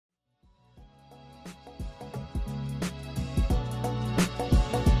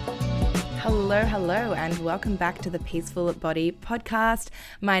Hello, and welcome back to the Peaceful Body podcast.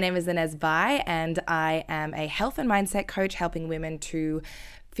 My name is Inez Bai, and I am a health and mindset coach helping women to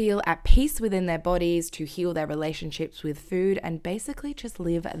feel at peace within their bodies, to heal their relationships with food, and basically just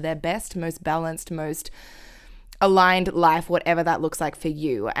live their best, most balanced, most aligned life, whatever that looks like for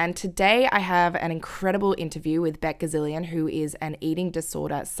you. And today I have an incredible interview with Bec Gazillion, who is an eating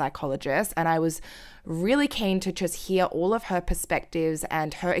disorder psychologist. And I was really keen to just hear all of her perspectives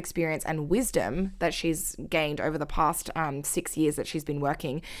and her experience and wisdom that she's gained over the past 6 years that she's been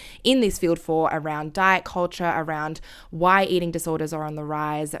working in this field for, around diet culture, around why eating disorders are on the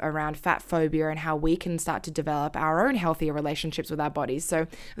rise, around fat phobia, and how we can start to develop our own healthier relationships with our bodies. So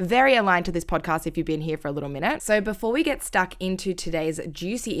very aligned to this podcast if you've been here for a little minute. So before we get stuck into today's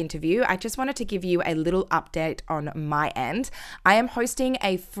juicy interview, I just wanted to give you a little update on my end. I am hosting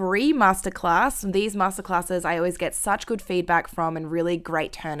a free masterclass. These masterclasses I always get such good feedback from and really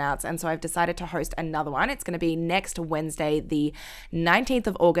great turnouts, and so I've decided to host another one. It's going to be next Wednesday, the 19th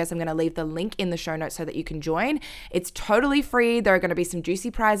of August. I'm going to leave the link in the show notes so that you can join. It's totally free. There are going to be some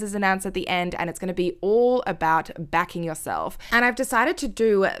juicy prizes announced at the end, and it's going to be all about backing yourself. And I've decided to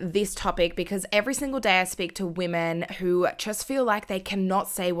do this topic because every single day I speak to women who just feel like they cannot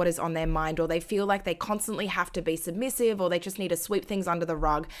say what is on their mind, or they feel like they constantly have to be submissive, or they just need to sweep things under the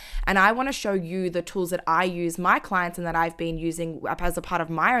rug. And I want to show you the tools that I use my clients and that I've been using as a part of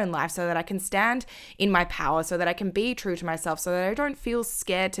my own life so that I can stand in my power, so that I can be true to myself, so that I don't feel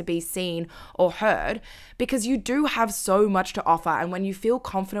scared to be seen or heard, because you do have so much to offer. And when you feel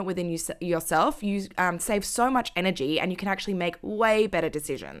confident within yourself, you save so much energy, and you can actually make way better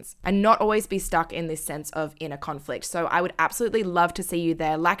decisions and not always be stuck in this sense of inner conflict. So I would absolutely love to see you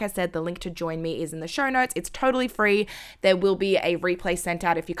there. Like I said, the link to join me is in the show notes. It's totally free. There will be a replay sent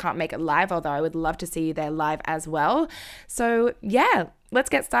out if you can't make it live, although I would love to see you there live as well. So yeah, let's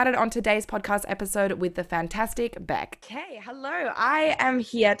get started on today's podcast episode with the fantastic Bec. Okay, hello. I am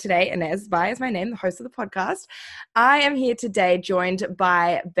here today. Inez Bai is my name, the host of the podcast. I am here today joined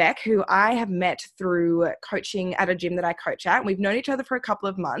by Bec, who I have met through coaching at a gym that I coach at. We've known each other for a couple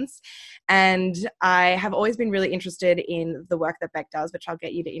of months, and I have always been really interested in the work that Bec does, which I'll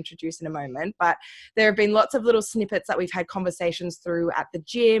get you to introduce in a moment. But there have been lots of little snippets that we've had conversations through at the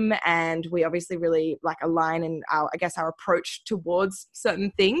gym, and we obviously really align in our approach towards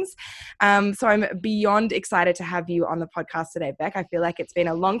certain things. So I'm beyond excited to have you on the podcast today, Bec. I feel like it's been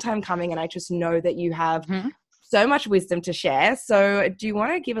a long time coming, and I just know that you have so much wisdom to share. So do you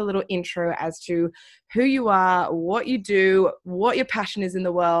want to give a little intro as to who you are, what you do, what your passion is in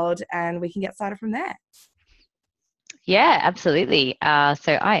the world, and we can get started from there? Yeah, absolutely.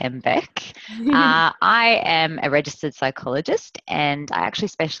 So I am Bec. I am a registered psychologist, and I actually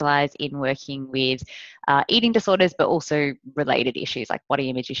specialize in working with eating disorders, but also related issues like body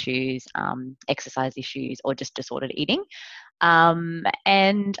image issues, exercise issues, or just disordered eating.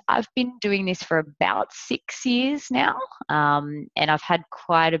 And I've been doing this for about 6 years now. And I've had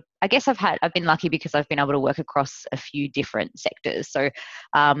I've been lucky because I've been able to work across a few different sectors. So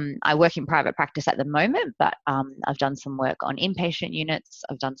I work in private practice at the moment, but I've done some work on inpatient units.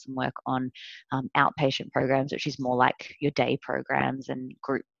 I've done some work on outpatient programs, which is more like your day programs and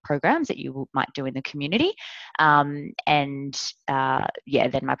group programs that you might do in the community. Then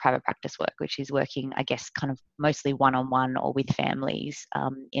my private practice work, which is working, I guess, kind of mostly one-on-one or with families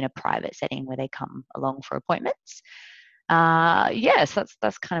in a private setting where they come along for appointments. So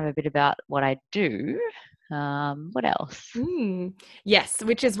that's kind of a bit about what I do. What else? Yes,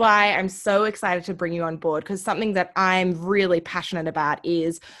 which is why I'm so excited to bring you on board, because something that I'm really passionate about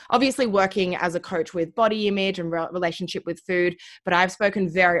is obviously working as a coach with body image and relationship with food. But I've spoken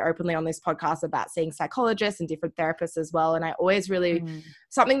very openly on this podcast about seeing psychologists and different therapists as well. And I always really,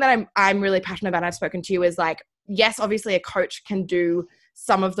 something that I'm really passionate about, and I've spoken to you, is like, yes, obviously a coach can do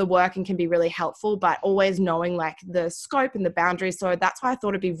some of the work and can be really helpful, but always knowing like the scope and the boundaries. So that's why I thought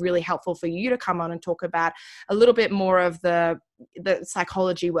it'd be really helpful for you to come on and talk about a little bit more of the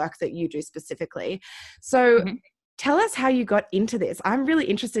psychology work that you do specifically. So tell us how you got into this. I'm really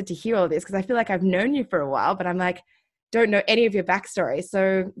interested to hear all this, because I feel like I've known you for a while, but I'm like, don't know any of your backstory.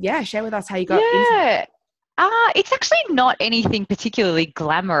 So yeah, share with us how you got into it. It's actually not anything particularly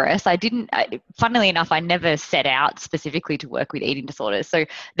glamorous. Funnily enough, I never set out specifically to work with eating disorders. So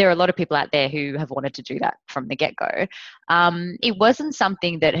there are a lot of people out there who have wanted to do that from the get-go. It wasn't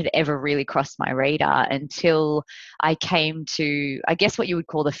something that had ever really crossed my radar until I came to, I guess, what you would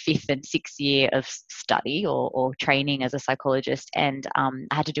call the 5th and 6th year of study or training as a psychologist. And I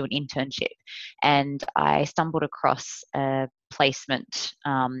had to do an internship. And I stumbled across a placement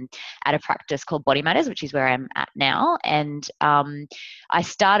at a practice called Body Matters, which is where I'm at now. And I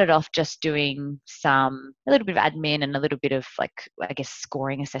started off just doing a little bit of admin and a little bit of like, I guess,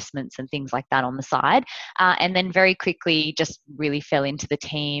 scoring assessments and things like that on the side. And then very quickly just really fell into the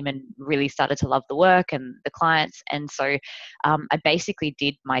team and really started to love the work and the clients. And so I basically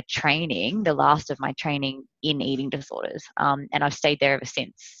did my training, the last of my training, in eating disorders, and I've stayed there ever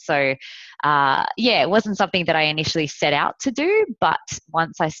since. So it wasn't something that I initially set out to do, but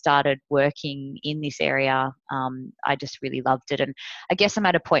once I started working in this area, I just really loved it. And I guess I'm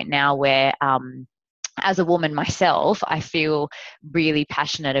at a point now where as a woman myself, I feel really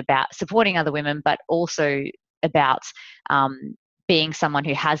passionate about supporting other women, but also about being someone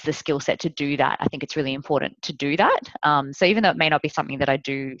who has the skill set to do that. I think it's really important to do that. So even though it may not be something that I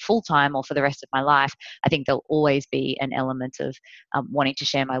do full time or for the rest of my life, I think there'll always be an element of wanting to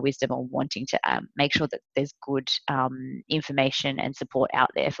share my wisdom or wanting to make sure that there's good information and support out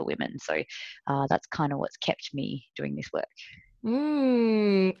there for women. So that's kind of what's kept me doing this work.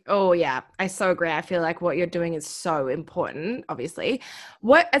 Oh yeah, I so agree. I feel like what you're doing is so important, obviously.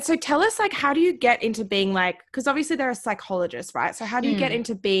 So tell us, like, how do you get into being like, because obviously there are psychologists, right? So how do you get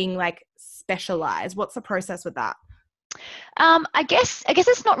into being like specialized? What's the process with that? I guess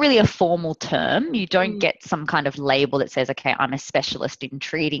it's not really a formal term. You don't get some kind of label that says, okay, I'm a specialist in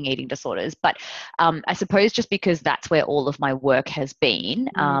treating eating disorders. But I suppose just because that's where all of my work has been,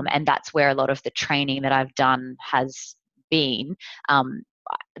 and that's where a lot of the training that I've done has been,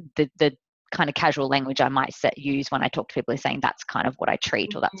 the kind of casual language I might use when I talk to people is saying that's kind of what I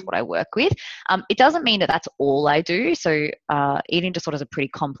treat or that's what I work with. It doesn't mean that that's all I do. So eating disorders are pretty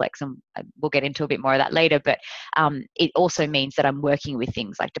complex, and we'll get into a bit more of that later, but it also means that I'm working with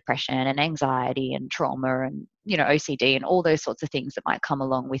things like depression and anxiety and trauma and OCD and all those sorts of things that might come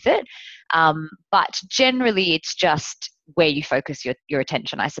along with it. But generally it's just where you focus your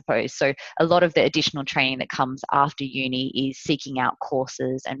attention, I suppose. So a lot of the additional training that comes after uni is seeking out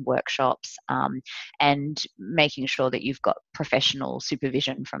courses and workshops, and making sure that you've got professional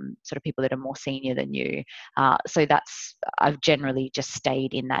supervision from sort of people that are more senior than you. So I've generally just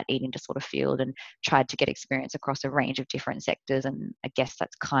stayed in that eating disorder field and tried to get experience across a range of different sectors. And I guess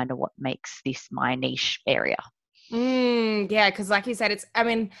that's kind of what makes this my niche area. Yeah, because like you said,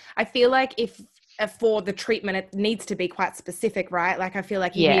 I feel like if for the treatment, it needs to be quite specific, right? Like I feel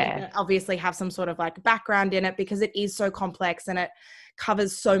like you need to obviously have some sort of like background in it because it is so complex and it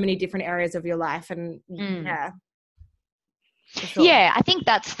covers so many different areas of your life. And yeah. Sure. Yeah, I think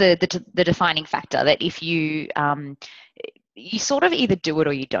that's the defining factor, that if you sort of either do it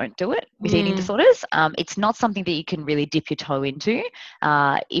or you don't do it with eating disorders. It's not something that you can really dip your toe into.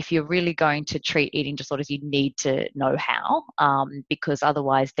 If you're really going to treat eating disorders, you need to know how, because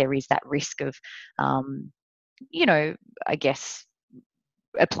otherwise there is that risk of, I guess,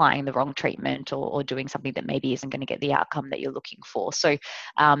 applying the wrong treatment or doing something that maybe isn't going to get the outcome that you're looking for. So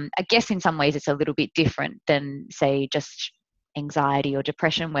I guess in some ways it's a little bit different than, say, just anxiety or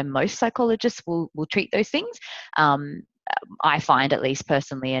depression, where most psychologists will treat those things. I find, at least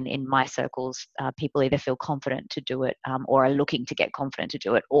personally, and in my circles, people either feel confident to do it, or are looking to get confident to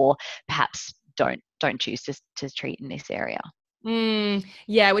do it, or perhaps don't choose to treat in this area.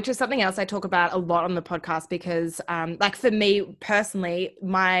 Yeah, which is something else I talk about a lot on the podcast because like for me personally,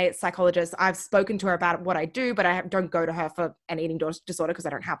 my psychologist, I've spoken to her about what I do, but I don't go to her for an eating disorder because I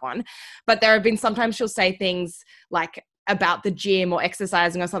don't have one. But there have been sometimes she'll say things like about the gym or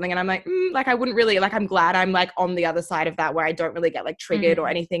exercising or something, and I'm like, like I wouldn't really, like I'm glad I'm like on the other side of that where I don't really get like triggered or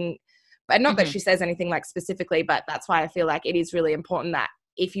anything. But not that she says anything like specifically, but that's why I feel like it is really important that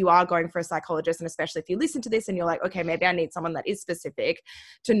if you are going for a psychologist, and especially if you listen to this and you're like, okay, maybe I need someone that is specific,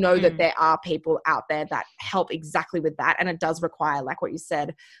 to know that there are people out there that help exactly with that. And it does require, like what you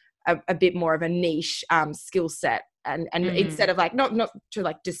said, a bit more of a niche skill set. And instead of like, not to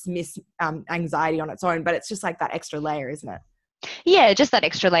like dismiss anxiety on its own, but it's just like that extra layer, isn't it? Yeah, just that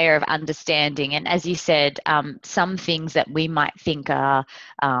extra layer of understanding. And as you said, some things that we might think are,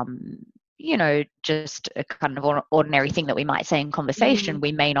 just a kind of ordinary thing that we might say in conversation,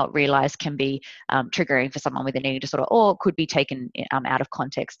 we may not realize can be triggering for someone with an eating disorder, or could be taken out of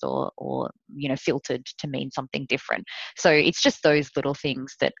context or filtered to mean something different. So it's just those little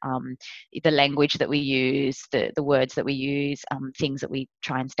things that the language that we use, the words that we use, things that we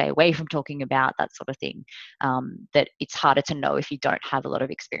try and stay away from talking about, that sort of thing, that it's harder to know if you don't have a lot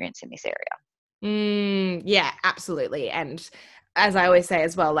of experience in this area. Yeah, absolutely. And as I always say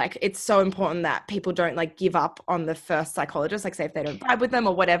as well, like it's so important that people don't like give up on the first psychologist, like say if they don't vibe with them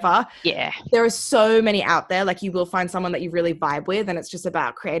or whatever. Yeah. There are so many out there. Like you will find someone that you really vibe with, and it's just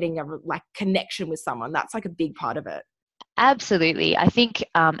about creating a like connection with someone. That's like a big part of it. Absolutely. I think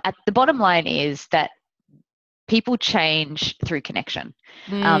at the bottom line is that people change through connection.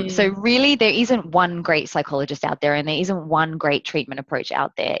 So Mm, really, there isn't one great psychologist out there, and there isn't one great treatment approach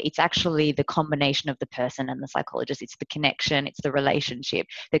out there. It's actually the combination of the person and the psychologist. It's the connection, it's the relationship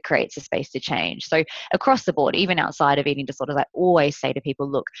that creates a space to change. So across the board, even outside of eating disorders, I always say to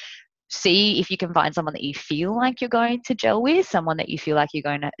people, look, see if you can find someone that you feel like you're going to gel with, someone that you feel like you're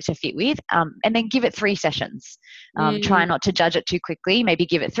going to fit with, and then give it 3 sessions. Try mm. not to judge it too quickly. Maybe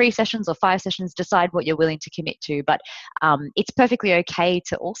give it 3 sessions or 5 sessions. Decide what you're willing to commit to. But it's perfectly okay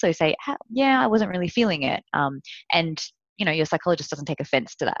to also say, yeah, I wasn't really feeling it. And your psychologist doesn't take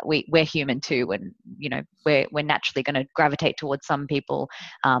offense to that. We're human too, and we're naturally going to gravitate towards some people,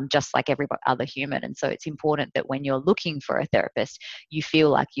 just like every other human. And so it's important that when you're looking for a therapist, you feel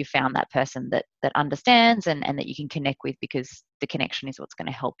like you found that person that understands and that you can connect with, because the connection is what's going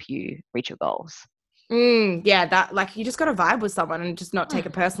to help you reach your goals. Yeah, that, like, you just got to vibe with someone and just not take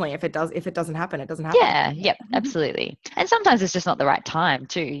it Hmm. personally. If it doesn't happen, it doesn't happen. Yeah, yep, absolutely. And sometimes it's just not the right time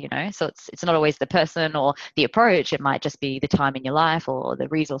too. So it's not always the person or the approach. It might just be the time in your life or the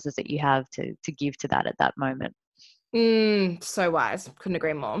resources that you have to give to that at that moment. So wise. Couldn't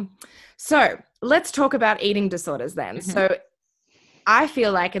agree more. So let's talk about eating disorders then. Hmm. So I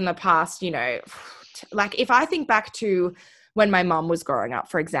feel like in the past, like if I think back to when my mum was growing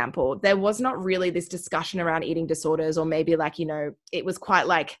up, for example, there was not really this discussion around eating disorders, or maybe like, it was quite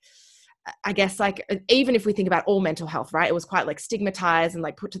like, I guess, like, even if we think about all mental health, right? It was quite like stigmatized and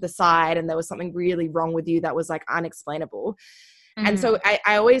like put to the side, and there was something really wrong with you that was like unexplainable. And so Mm.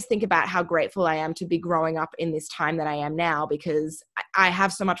 I always think about how grateful I am to be growing up in this time that I am now, because I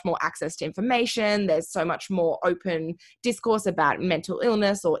have so much more access to information. There's so much more open discourse about mental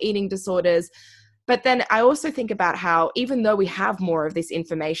illness or eating disorders. But then I also think about how, even though we have more of this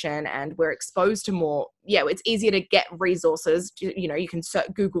information and we're exposed to more, it's easier to get resources. You can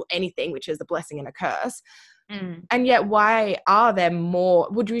Google anything, which is a blessing and a curse. Mm. And yet, why are there more?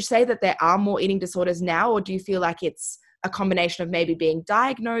 Would you say that there are more eating disorders now, or do you feel like it's a combination of maybe being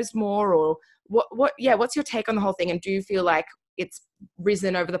diagnosed more, or what's your take on the whole thing? And do you feel like it's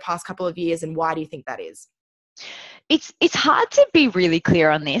risen over the past couple of years, and why do you think that is? It's hard to be really clear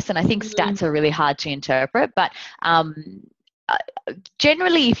on this, and I think Mm, stats are really hard to interpret. But um, uh,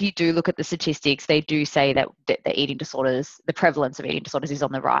 generally, if you do look at the statistics, they do say that the eating disorders, the prevalence of eating disorders, is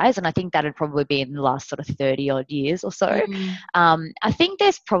on the rise, and I think that would probably be in the last sort of 30 odd years or so. mm, I think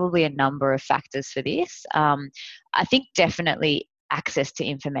there's probably a number of factors for this. I think definitely access to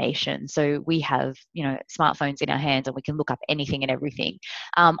information. So we have, smartphones in our hands, and we can look up anything and everything.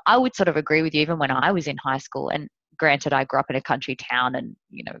 I would sort of agree with you. Even when I was in high school, and granted, I grew up in a country town, and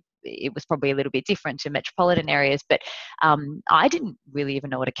it was probably a little bit different to metropolitan areas, but I didn't really even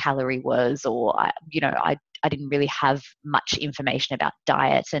know what a calorie was, or I didn't really have much information about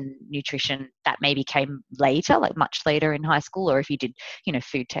diet and nutrition. That maybe came later, like much later in high school, or if you did,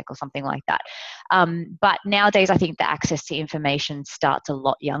 food tech or something like that. But nowadays, I think the access to information starts a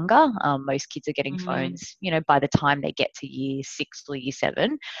lot younger. Most kids are getting mm, phones, by the time they get to year 6 or year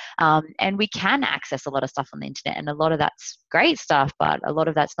 7. And we can access a lot of stuff on the internet, and a lot of that's great stuff, but a lot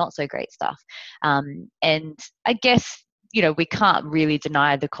of that's not so great stuff. And I guess, we can't really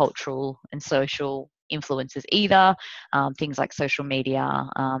deny the cultural and social influences either, things like social media,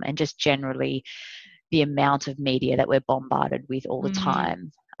 and just generally the amount of media that we're bombarded with all the mm.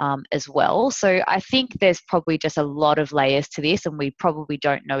 time, as well. So I think there's probably just a lot of layers to this, and we probably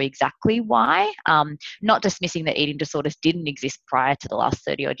don't know exactly why. Not dismissing that eating disorders didn't exist prior to the last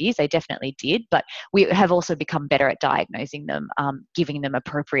 30 odd years, they definitely did, but we have also become better at diagnosing them, giving them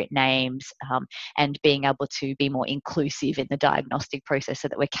appropriate names, and being able to be more inclusive in the diagnostic process, so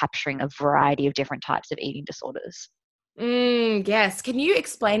that we're capturing a variety of different types of eating disorders. Yes. Can you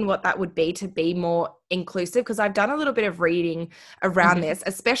explain what that would be to be more inclusive? Because I've done a little bit of reading around Mhm. this,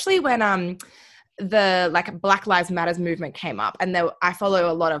 especially when the like Black Lives Matters movement came up, and I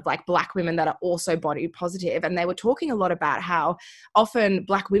follow a lot of like Black women that are also body positive, and they were talking a lot about how often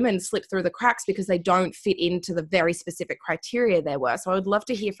Black women slip through the cracks because they don't fit into the very specific criteria there were. So I would love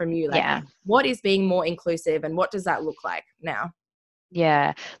to hear from you, like, Yeah. what is being more inclusive, and what does that look like now?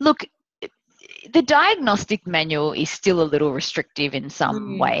 Yeah. Look, the diagnostic manual is still a little restrictive in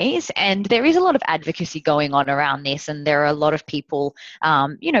some Mm, ways, and there is a lot of advocacy going on around this, and there are a lot of people,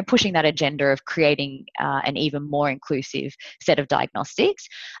 pushing that agenda of creating an even more inclusive set of diagnostics.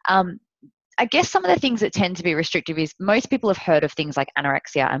 Um, I guess some of the things that tend to be restrictive is most people have heard of things like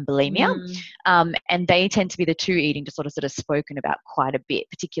anorexia and bulimia, mm, and they tend to be the two eating disorders that are spoken about quite a bit,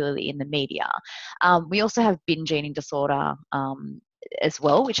 particularly in the media. We also have binge eating disorder. as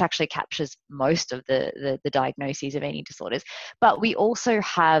well, which actually captures most of the diagnoses of eating disorders. But we also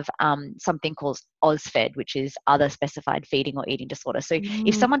have something called OSFED, which is other specified feeding or eating disorder. So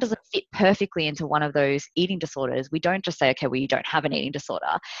if Mm. someone doesn't fit perfectly into one of those eating disorders, we don't just say, okay, well, you don't have an eating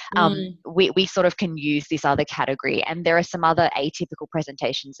disorder. Mm. We sort of can use this other category, and there are some other atypical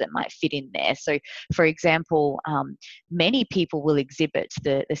presentations that might fit in there. So for example, many people will exhibit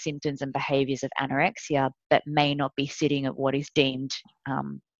the symptoms and behaviors of anorexia, but may not be sitting at what is deemed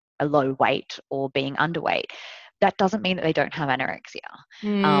a low weight or being underweight. That doesn't mean that they don't have anorexia.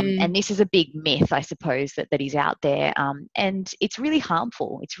 And Mm. this is a big myth, I suppose, that is out there. And it's really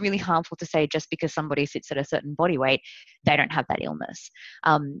harmful. It's really harmful to say just because somebody sits at a certain body weight, they don't have that illness.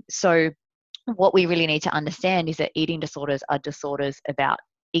 So what we really need to understand is that eating disorders are disorders about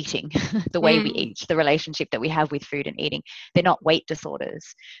eating, the way we Mm. eat, the relationship that we have with food and eating. They're not weight disorders.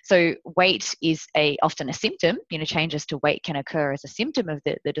 So weight is often a symptom. Changes to weight can occur as a symptom of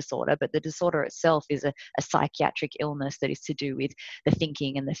the disorder, but the disorder itself is a psychiatric illness that is to do with the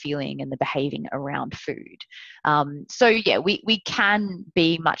thinking and the feeling and the behaving around food. So yeah, we can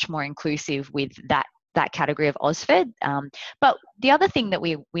be much more inclusive with that category of OSFED. But the other thing that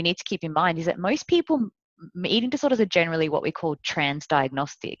we need to keep in mind is that most people, eating disorders are generally what we call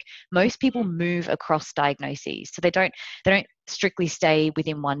transdiagnostic. Most people move across diagnoses, so they don't strictly stay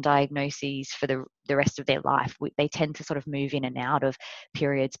within one diagnosis for the rest of their life. They tend to sort of move in and out of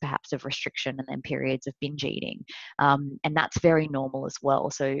periods perhaps of restriction and then periods of binge eating, and that's very normal as well.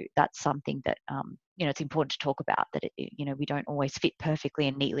 So that's something that it's important to talk about, that we don't always fit perfectly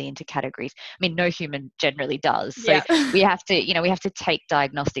and neatly into categories. I mean, no human generally does. So Yeah. we have to take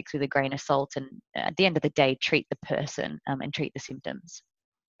diagnostics with a grain of salt, and at the end of the day, treat the person and treat the symptoms.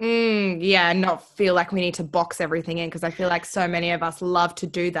 Yeah, and not feel like we need to box everything in, because I feel like so many of us love to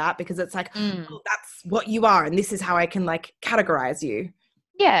do that because it's like, oh, that's what you are, and this is how I can like categorize you.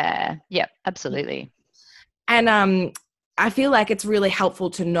 Yeah, absolutely. And I feel like it's really helpful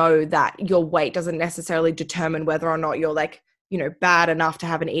to know that your weight doesn't necessarily determine whether or not you're like, bad enough to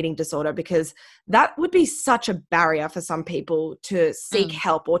have an eating disorder, because that would be such a barrier for some people to seek Mm.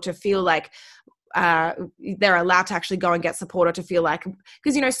 help or to feel like they're allowed to actually go and get support, or to feel like,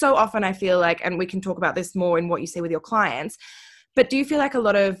 because so often I feel like, and we can talk about this more in what you see with your clients, but do you feel like a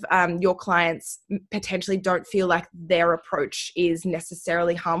lot of your clients potentially don't feel like their approach is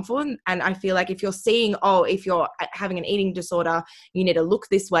necessarily harmful? And I feel like if you're seeing, if you're having an eating disorder, you need to look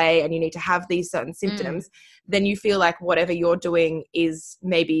this way and you need to have these certain symptoms, then you feel like whatever you're doing is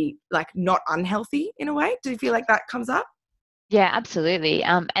maybe like not unhealthy in a way. Do you feel like that comes up? Yeah, absolutely.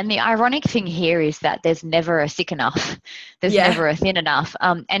 And the ironic thing here is that there's never a sick enough. There's Yeah. never a thin enough.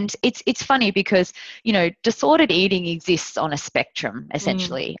 And it's funny because, disordered eating exists on a spectrum, Mm.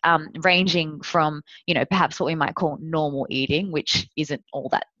 essentially, ranging from, perhaps what we might call normal eating, which isn't all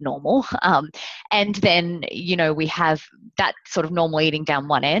that normal. And then, we have that sort of normal eating down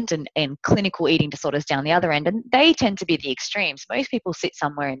one end, and clinical eating disorders down the other end. And they tend to be the extremes. Most people sit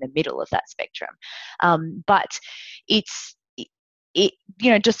somewhere in the middle of that spectrum. But it's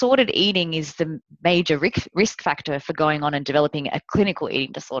disordered eating is the major risk factor for going on and developing a clinical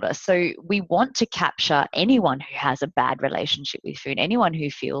eating disorder. So we want to capture anyone who has a bad relationship with food, anyone who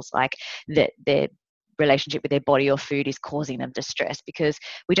feels like that their relationship with their body or food is causing them distress, because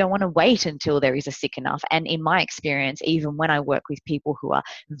we don't want to wait until there is a sick enough. And in my experience, even when I work with people who are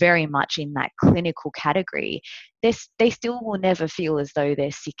very much in that clinical category, they still will never feel as though they're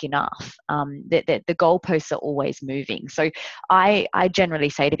sick enough. The goalposts are always moving. So I generally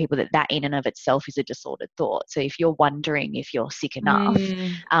say to people that in and of itself is a disordered thought. So if you're wondering if you're sick enough,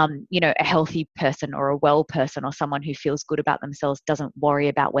 Mm. a healthy person or a well person or someone who feels good about themselves doesn't worry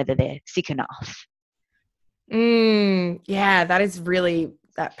about whether they're sick enough. Yeah, that is really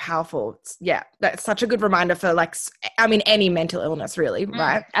that powerful. Yeah, that's such a good reminder for like, I mean, any mental illness really,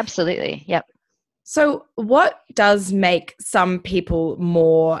 right? Absolutely. Yep. So what does make some people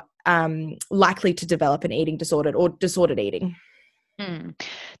more likely to develop an eating disorder or disordered eating?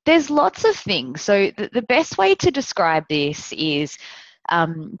 There's lots of things. So the best way to describe this is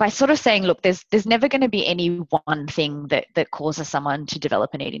by sort of saying, look, there's never going to be any one thing that causes someone to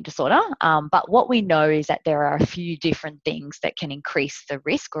develop an eating disorder. But what we know is that there are a few different things that can increase the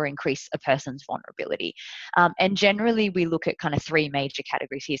risk or increase a person's vulnerability. And generally, we look at kind of three major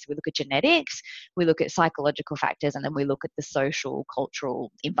categories here. So we look at genetics, we look at psychological factors, and then we look at the social,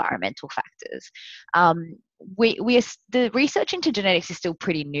 cultural, environmental factors. the research into genetics is still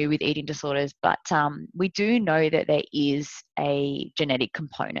pretty new with eating disorders, but we do know that there is a genetic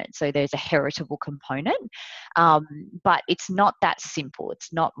component. So there's a heritable component, but it's not that simple.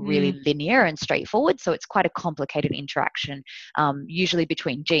 It's not really linear and straightforward. So it's quite a complicated interaction, usually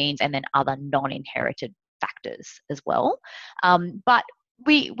between genes and then other non-inherited factors as well. But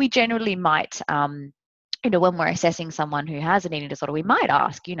we generally might, when we're assessing someone who has an eating disorder, we might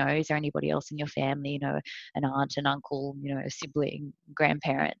ask, is there anybody else in your family, an aunt, an uncle, a sibling,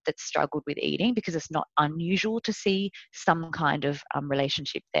 grandparent that's struggled with eating, because it's not unusual to see some kind of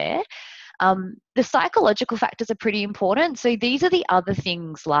relationship there. The psychological factors are pretty important. So these are the other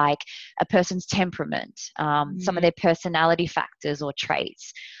things like a person's temperament, some of their personality factors or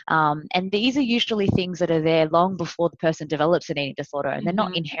traits. And these are usually things that are there long before the person develops an eating disorder. And they're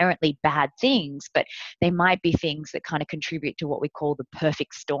not inherently bad things, but they might be things that kind of contribute to what we call the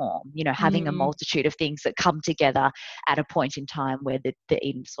perfect storm, having a multitude of things that come together at a point in time where the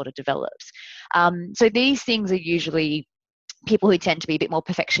eating disorder develops. So these things are usually people who tend to be a bit more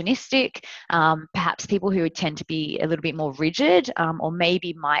perfectionistic, perhaps people who tend to be a little bit more rigid, or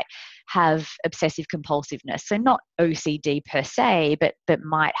maybe might have obsessive compulsiveness. So not OCD per se, but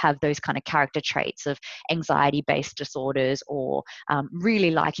might have those kind of character traits of anxiety-based disorders, or really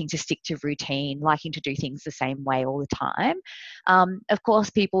liking to stick to routine, liking to do things the same way all the time. Of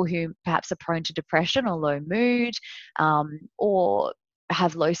course, people who perhaps are prone to depression or low mood, or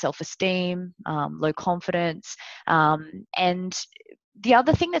have low self-esteem, low confidence. And the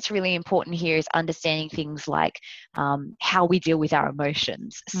other thing that's really important here is understanding things like how we deal with our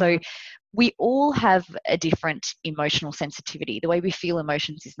emotions. So we all have a different emotional sensitivity. The way we feel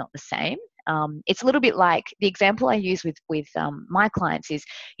emotions is not the same. It's a little bit like the example I use with my clients is,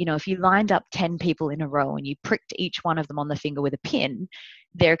 if you lined up 10 people in a row and you pricked each one of them on the finger with a pin,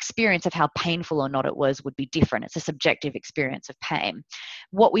 their experience of how painful or not it was would be different. It's a subjective experience of pain.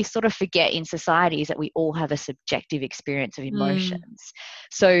 What we sort of forget in society is that we all have a subjective experience of emotions.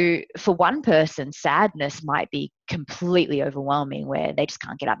 So for one person, sadness might be completely overwhelming, where they just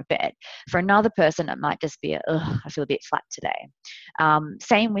can't get out of bed. For another person, it might just be I feel a bit flat today.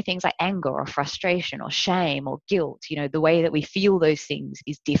 Same with things like anger or frustration or shame or guilt. The way that we feel those things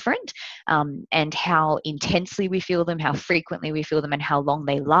is different, and how intensely we feel them, how frequently we feel them, and how long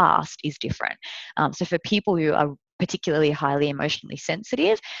they last is different. So for people who are particularly highly emotionally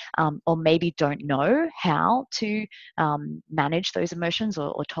sensitive, or maybe don't know how to manage those emotions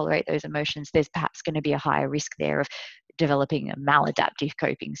or tolerate those emotions, there's perhaps going to be a higher risk there of developing a maladaptive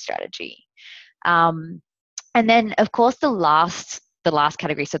coping strategy. And then, of course, the last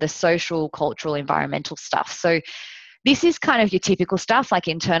category, so the social, cultural, environmental stuff. So this is kind of your typical stuff, like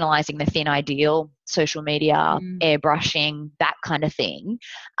internalizing the thin ideal, social media, airbrushing, that kind of thing.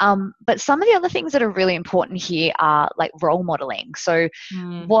 But some of the other things that are really important here are like role modeling. So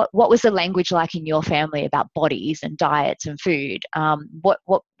what was the language like in your family about bodies and diets and food? What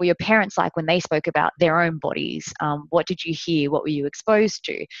were your parents like when they spoke about their own bodies? What did you hear? What were you exposed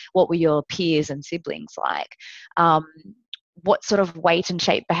to? What were your peers and siblings like? What sort of weight and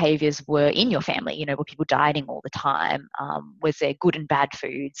shape behaviors were in your family? Were people dieting all the time? Was there good and bad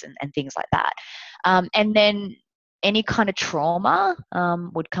foods and things like that? And then any kind of trauma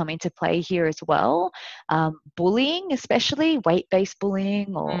would come into play here as well. Bullying, especially weight-based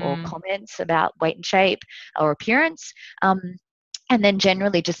bullying or comments about weight and shape or appearance. And then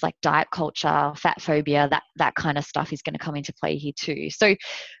generally just like diet culture, fat phobia, that kind of stuff is going to come into play here too. So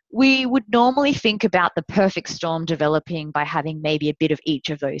we would normally think about the perfect storm developing by having maybe a bit of each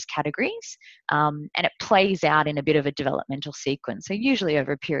of those categories. And it plays out in a bit of a developmental sequence. So usually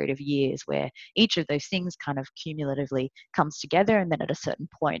over a period of years where each of those things kind of cumulatively comes together, and then at a certain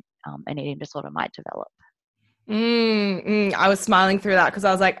point, an eating disorder might develop. I was smiling through that because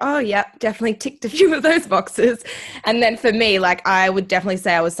I was like, oh yeah, definitely ticked a few of those boxes. And then for me, like I would definitely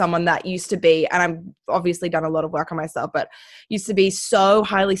say I was someone that used to be, and I've obviously done a lot of work on myself, but used to be so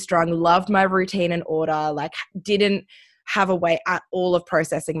highly strung, loved my routine and order, like didn't have a way at all of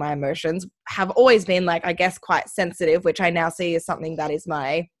processing my emotions, have always been like, I guess, quite sensitive, which I now see as something that is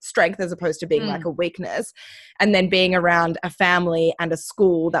my strength as opposed to being like a weakness. And then being around a family and a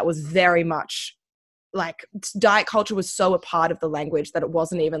school that was very much like diet culture was so a part of the language that it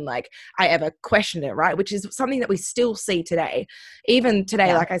wasn't even like I ever questioned it, right? Which is something that we still see today. Even today,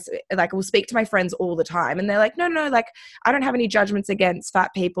 yeah. like I will speak to my friends all the time and they're like, no, like I don't have any judgments against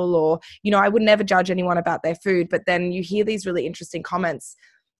fat people, or, I would never judge anyone about their food. But then you hear these really interesting comments.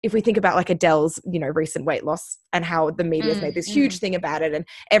 If we think about like Adele's, recent weight loss and how the media's made this huge thing about it, and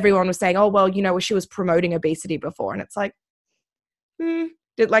everyone was saying, oh, well, she was promoting obesity before. And it's like,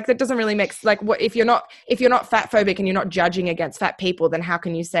 Like that doesn't really make like what if you're not fat phobic and you're not judging against fat people, then how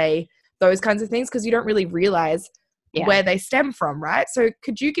can you say those kinds of things? Because you don't really realize where they stem from, right? So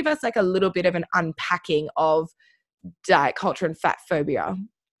could you give us like a little bit of an unpacking of diet culture and fat phobia?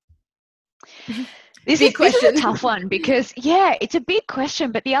 This is a tough one because, it's a big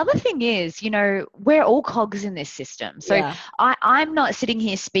question. But the other thing is, we're all cogs in this system. So I'm not sitting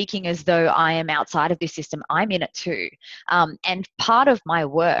here speaking as though I am outside of this system. I'm in it too. And part of my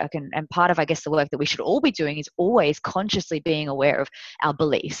work and part of, I guess, the work that we should all be doing is always consciously being aware of our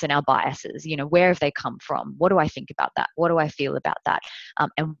beliefs and our biases. Where have they come from? What do I think about that? What do I feel about that?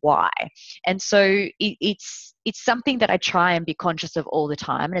 And why? And so it's something that I try and be conscious of all the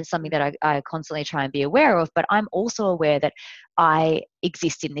time. And it's something that I constantly try and be aware of, but I'm also aware that I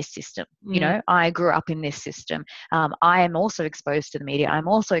exist in this system. I grew up in this system. I am also exposed to the media. I'm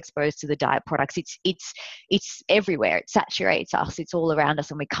also exposed to the diet products. It's everywhere. It saturates us. It's all around us,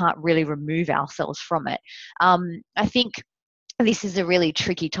 and we can't really remove ourselves from it. I think this is a really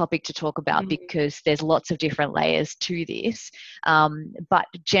tricky topic to talk about because there's lots of different layers to this. But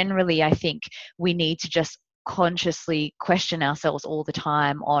generally, I think we need to just consciously question ourselves all the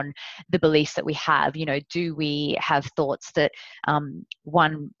time on the beliefs that we have. Do we have thoughts that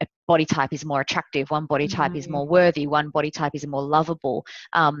one body type is more attractive, one body type is more worthy, one body type is more lovable,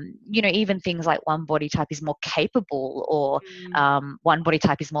 even things like one body type is more capable, or one body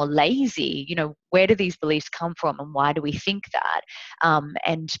type is more lazy? Where do these beliefs come from, and why do we think that?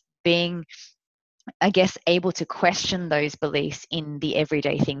 And being, I guess, able to question those beliefs in the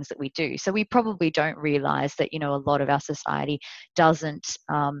everyday things that we do. So we probably don't realize that, a lot of our society doesn't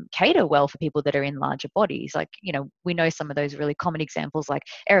cater well for people that are in larger bodies. Like, we know some of those really common examples like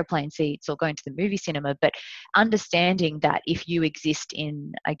airplane seats or going to the movie cinema, but understanding that if you exist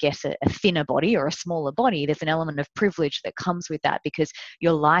in, I guess, a thinner body or a smaller body, there's an element of privilege that comes with that because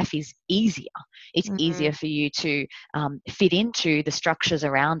your life is easier. It's easier for you to fit into the structures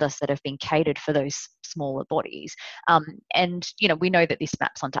around us that have been catered for those smaller bodies. And we know that this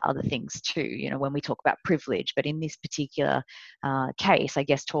maps onto other things too, when we talk about privilege. But in this particular case, I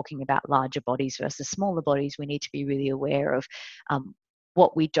guess, talking about larger bodies versus smaller bodies, we need to be really aware of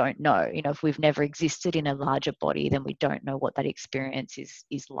what we don't know. If we've never existed in a larger body, then we don't know what that experience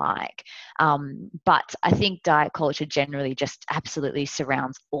is like. But I think diet culture generally just absolutely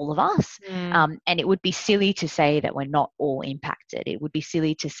surrounds all of us. And it would be silly to say that we're not all impacted. It would be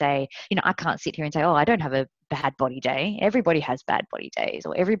silly to say, I can't sit here and say, oh, I don't have a bad body day. Everybody has bad body days,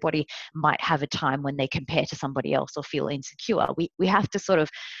 or everybody might have a time when they compare to somebody else or feel insecure. We have to sort of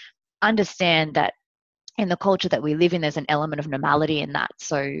understand that in the culture that we live in, there's an element of normality in that.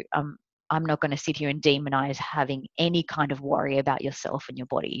 So I'm not going to sit here and demonize having any kind of worry about yourself and your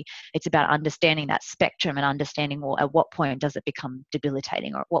body. It's about understanding that spectrum and understanding, well, at what point does it become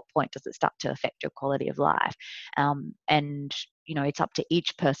debilitating, or at what point does it start to affect your quality of life? And it's up to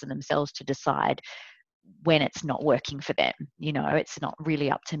each person themselves to decide when it's not working for them. It's not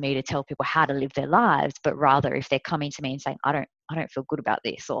really up to me to tell people how to live their lives, but rather if they're coming to me and saying, I don't feel good about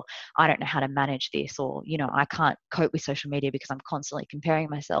this, or I don't know how to manage this, or I can't cope with social media because I'm constantly comparing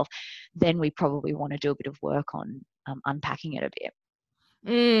myself, then we probably want to do a bit of work on unpacking it a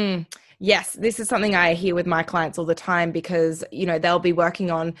bit. Yes, this is something I hear with my clients all the time, because they'll be working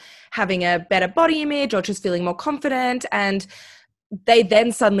on having a better body image or just feeling more confident, and they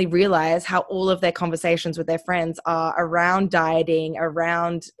then suddenly realize how all of their conversations with their friends are around dieting,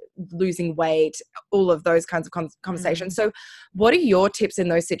 around losing weight, all of those kinds of conversations. So what are your tips in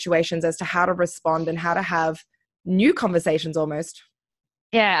those situations as to how to respond and how to have new conversations almost?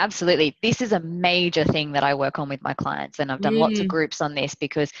 Yeah, absolutely. This is a major thing that I work on with my clients, and I've done lots of groups on this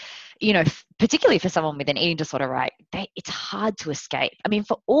because, particularly for someone with an eating disorder, right, it's hard to escape. I mean,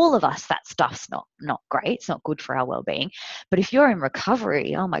 for all of us, that stuff's not great. It's not good for our well-being. But if you're in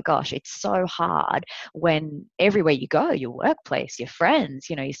recovery, oh my gosh, it's so hard when everywhere you go, your workplace, your friends,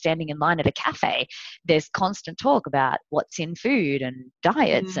 you're standing in line at a cafe, there's constant talk about what's in food and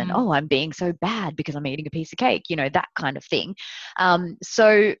diets and, oh, I'm being so bad because I'm eating a piece of cake, that kind of thing.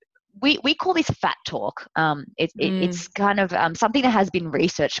 So we call this fat talk. It's kind of something that has been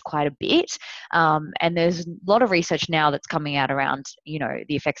researched quite a bit. And there's a lot of research now that's coming out around, the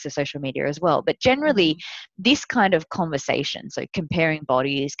effects of social media as well. But generally, this kind of conversation, so comparing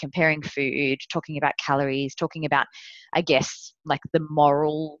bodies, comparing food, talking about calories, talking about, I guess, like the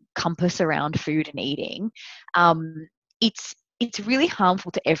moral compass around food and eating, it's really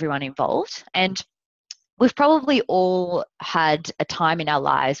harmful to everyone involved. And we've probably all had a time in our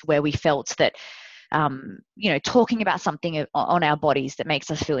lives where we felt that talking about something on our bodies that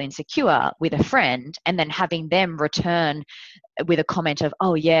makes us feel insecure with a friend, and then having them return with a comment of,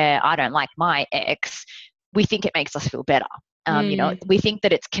 oh yeah, I don't like my ex, we think it makes us feel better. We think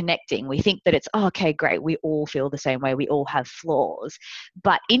that it's connecting. We think that it's, oh, okay, great. We all feel the same way. We all have flaws.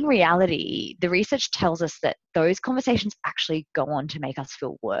 But in reality, the research tells us that those conversations actually go on to make us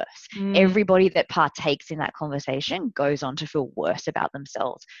feel worse. Everybody that partakes in that conversation goes on to feel worse about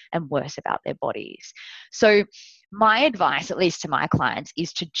themselves and worse about their bodies. So my advice, at least to my clients,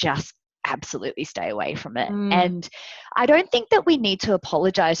 is to just absolutely stay away from it. And I don't think that we need to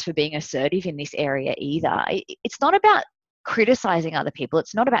apologize for being assertive in this area either. It's not about criticizing other people.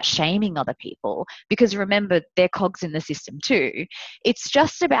 It's not about shaming other people, because remember, they're cogs in the system too. It's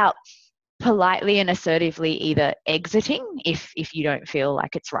just about politely and assertively either exiting if you don't feel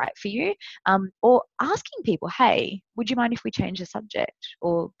like it's right for you, or asking people, hey, would you mind if we change the subject?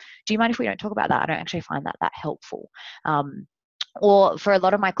 Or do you mind if we don't talk about that? I don't actually find that helpful. Or for a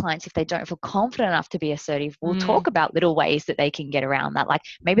lot of my clients, if they don't feel confident enough to be assertive, we'll talk about little ways that they can get around that. Like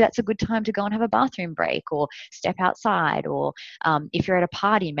maybe that's a good time to go and have a bathroom break or step outside. Or if you're at a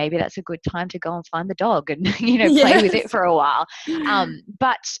party, maybe that's a good time to go and find the dog and, play with it for a while.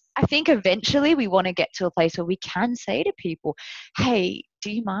 But I think eventually we want to get to a place where we can say to people, hey,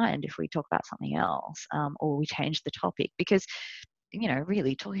 do you mind if we talk about something else? Or we change the topic? Because,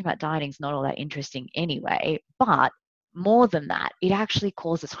 really talking about dieting is not all that interesting anyway. But more than that, it actually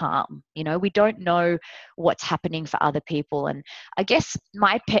causes harm. We don't know what's happening for other people. And I guess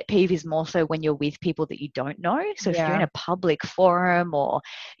my pet peeve is more so when you're with people that you don't know. So if you're in a public forum, or,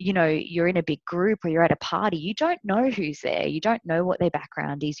 you're in a big group, or you're at a party, you don't know who's there. You don't know what their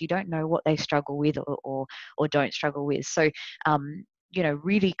background is. You don't know what they struggle with or don't struggle with. So,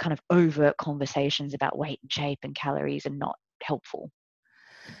 really kind of overt conversations about weight and shape and calories are not helpful.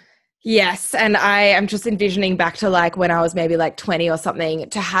 Yes. And I am just envisioning back to like when I was maybe like 20 or something,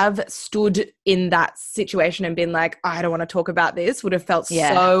 to have stood in that situation and been like, I don't want to talk about this, would have felt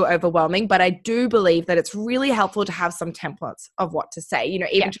so overwhelming. But I do believe that it's really helpful to have some templates of what to say,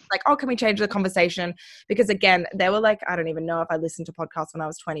 even just like, oh, can we change the conversation? Because again, they were like, I don't even know if I listened to podcasts when I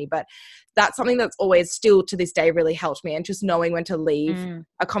was 20, but that's something that's always still to this day really helped me, and just knowing when to leave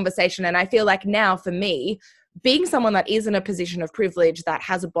a conversation. And I feel like now for me, being someone that is in a position of privilege, that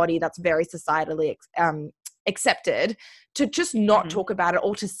has a body that's very societally accepted, to just not talk about it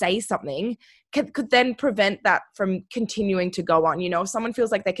or to say something could then prevent that from continuing to go on. If someone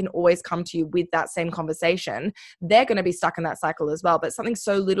feels like they can always come to you with that same conversation, they're going to be stuck in that cycle as well. But something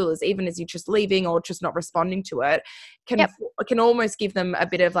so little as even as you just leaving or just not responding to it can almost give them a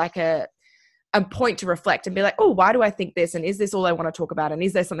bit of like a point to reflect and be like, oh, why do I think this? And is this all I want to talk about? And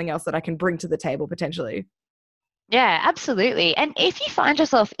is there something else that I can bring to the table potentially? Yeah, absolutely. And if you find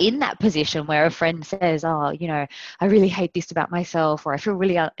yourself in that position where a friend says, oh, I really hate this about myself, or I feel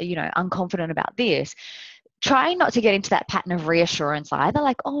really, unconfident about this, try not to get into that pattern of reassurance either.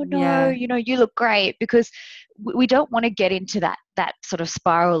 Like, oh no, you look great, because we don't want to get into that sort of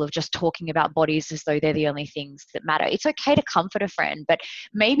spiral of just talking about bodies as though they're the only things that matter. It's okay to comfort a friend, but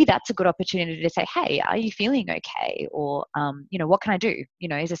maybe that's a good opportunity to say, hey, are you feeling okay? Or, what can I do?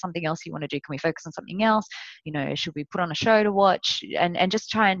 Is there something else you want to do? Can we focus on something else? Should we put on a show to watch? And just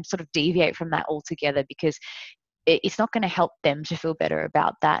try and sort of deviate from that altogether, because it's not going to help them to feel better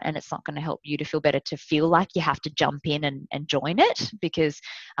about that, and it's not going to help you to feel better to feel like you have to jump in and join it, because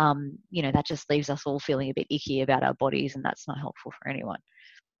that just leaves us all feeling a bit icky about our bodies, and that's not helpful for anyone.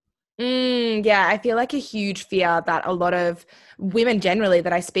 Yeah, I feel like a huge fear that a lot of women generally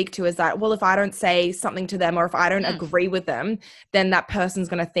that I speak to is that, well, if I don't say something to them, or if I don't agree with them, then that person's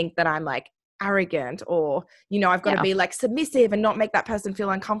going to think that I'm like arrogant, or I've got to be like submissive and not make that person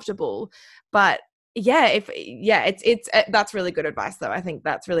feel uncomfortable. But it's that's really good advice though. I think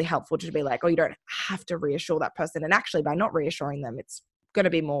that's really helpful to be like, oh, you don't have to reassure that person, and actually by not reassuring them, it's going to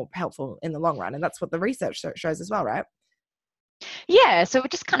be more helpful in the long run. And that's what the research shows as well, right? Yeah, so we're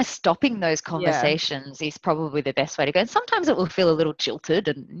just kind of stopping those conversations is probably the best way to go. And sometimes it will feel a little jilted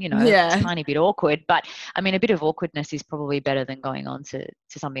and, a tiny bit awkward. But I mean, a bit of awkwardness is probably better than going on to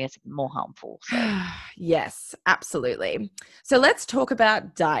something that's more harmful. So. Yes, absolutely. So let's talk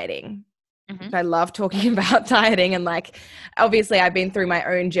about dieting. I love talking about dieting, and like, obviously I've been through my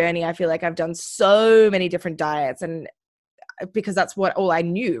own journey. I feel like I've done so many different diets, and because that's all I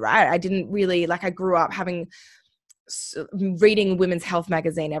knew, right? I didn't really I grew up reading Women's Health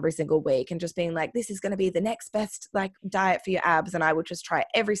magazine every single week and just being like, this is going to be the next best diet for your abs. And I would just try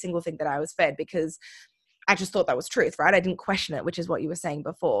every single thing that I was fed, because I just thought that was truth, right? I didn't question it, which is what you were saying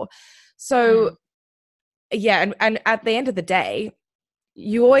before. So and at the end of the day,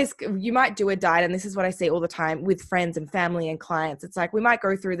 you might do a diet, and this is what I see all the time with friends and family and clients. It's like we might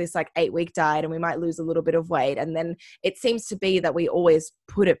go through this like 8-week diet and we might lose a little bit of weight, and then it seems to be that we always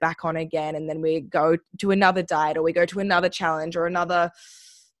put it back on again, and then we go to another diet, or we go to another challenge, or another,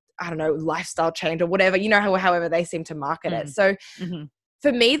 I don't know, lifestyle change, or whatever, however they seem to market it. So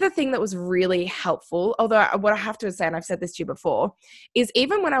for me, the thing that was really helpful, although what I have to say, and I've said this to you before, is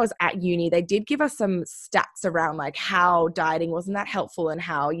even when I was at uni, they did give us some stats around like how dieting wasn't that helpful, and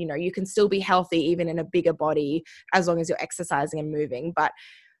how, you can still be healthy even in a bigger body as long as you're exercising and moving. But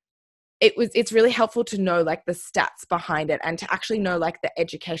it's really helpful to know like the stats behind it, and to actually know like the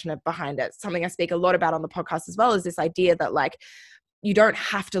education behind it. Something I speak a lot about on the podcast as well is this idea that like you don't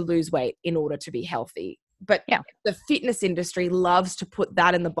have to lose weight in order to be healthy. But the fitness industry loves to put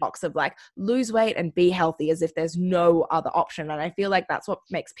that in the box of like lose weight and be healthy, as if there's no other option. And I feel like that's what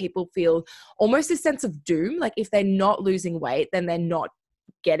makes people feel almost a sense of doom. Like if they're not losing weight, then they're not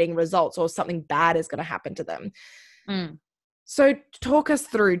getting results, or something bad is going to happen to them. So talk us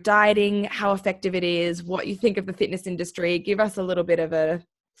through dieting, how effective it is, what you think of the fitness industry. Give us a little bit of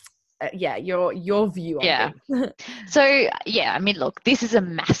your view on things. So I mean, look, this is a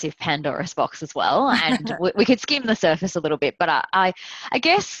massive Pandora's box as well, and we could skim the surface a little bit, but I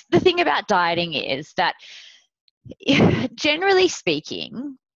guess the thing about dieting is that generally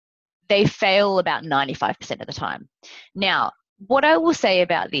speaking, they fail about 95% of the time. Now, what I will say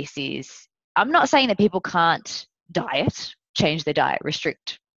about this is, I'm not saying that people can't diet, change their diet,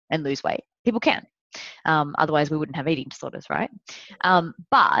 restrict and lose weight. People can. Otherwise we wouldn't have eating disorders, right?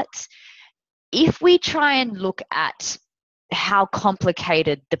 But if we try and look at how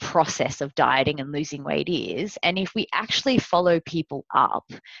complicated the process of dieting and losing weight is, and if we actually follow people up,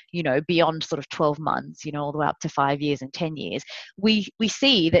 beyond sort of 12 months, all the way up to 5 years and 10 years, we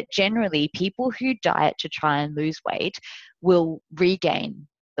see that generally people who diet to try and lose weight will regain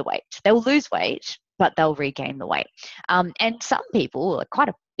the weight. They'll lose weight, but they'll regain the weight. And some people, quite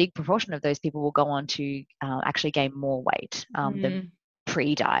a big proportion of those people, will go on to actually gain more weight than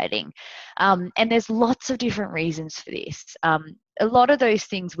pre-dieting. And there's lots of different reasons for this. A lot of those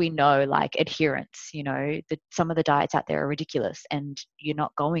things we know, like adherence, some of the diets out there are ridiculous, and you're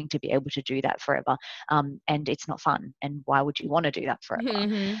not going to be able to do that forever. And it's not fun. And why would you want to do that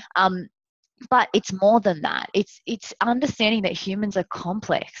forever? But it's more than that. It's understanding that humans are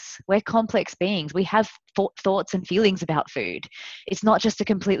complex. We're complex beings. We have thoughts and feelings about food. It's not just a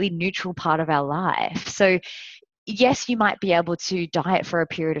completely neutral part of our life. So yes, you might be able to diet for a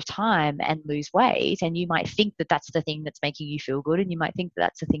period of time and lose weight, and you might think that that's the thing that's making you feel good, and you might think that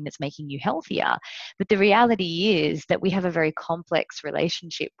that's the thing that's making you healthier. But the reality is that we have a very complex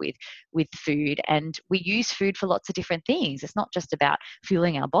relationship with food, and we use food for lots of different things. It's not just about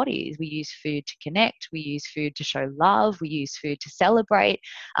fueling our bodies. We use food to connect. We use food to show love. We use food to celebrate.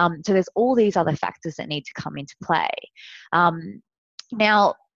 So there's all these other factors that need to come into play.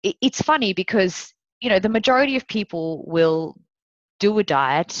 Now, it's funny because the majority of people will do a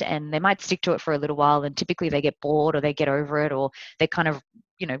diet and they might stick to it for a little while, and typically they get bored, or they get over it, or they kind of,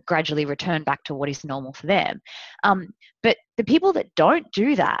 gradually return back to what is normal for them. But the people that don't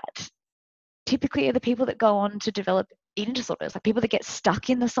do that typically are the people that go on to develop eating disorders, like people that get stuck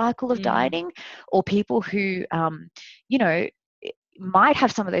in the cycle of dieting, or people who, might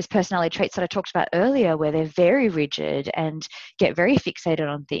have some of those personality traits that I talked about earlier, where they're very rigid and get very fixated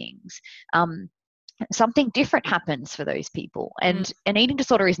on things. Something different happens for those people. And an eating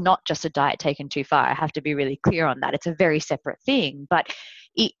disorder is not just a diet taken too far. I have to be really clear on that. It's a very separate thing. But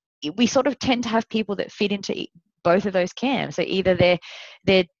we sort of tend to have people that fit into both of those camps. So either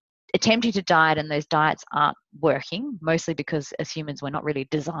they're attempting to diet and those diets aren't working, mostly because as humans, we're not really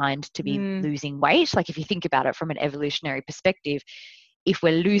designed to be losing weight. Like if you think about it from an evolutionary perspective, if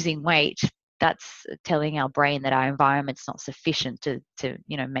we're losing weight, that's telling our brain that our environment's not sufficient to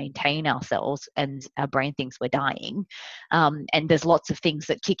maintain ourselves, and our brain thinks we're dying. And there's lots of things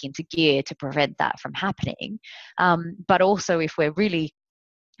that kick into gear to prevent that from happening. But also if we're really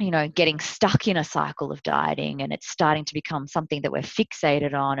getting stuck in a cycle of dieting, and it's starting to become something that we're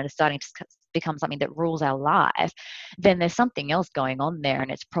fixated on, and it's starting to become something that rules our life, then there's something else going on there, and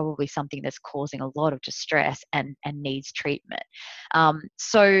it's probably something that's causing a lot of distress and needs treatment.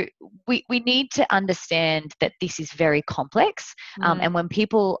 So we need to understand that this is very complex. And when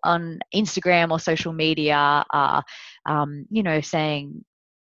people on Instagram or social media are, saying,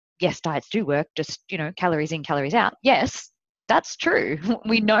 yes, diets do work, just, calories in, calories out. Yes, that's true.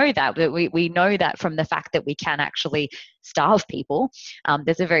 We know that, but we know that from the fact that we can actually starve people.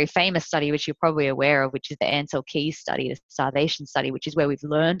 There's a very famous study, which you're probably aware of, which is the Ansel Keys study, the starvation study, which is where we've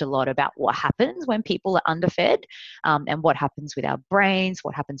learned a lot about what happens when people are underfed, and what happens with our brains,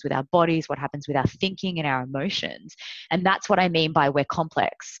 what happens with our bodies, what happens with our thinking and our emotions. And that's what I mean by we're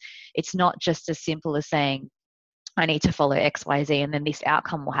complex. It's not just as simple as saying, I need to follow X, Y, Z, and then this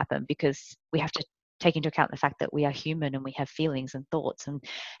outcome will happen, because we have to take into account the fact that we are human and we have feelings and thoughts.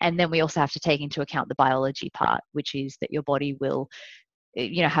 And then we also have to take into account the biology part, which is that your body will,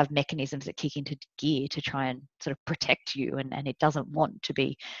 have mechanisms that kick into gear to try and sort of protect you. And it doesn't want to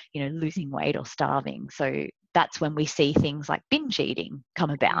be, losing weight or starving. So that's when we see things like binge eating come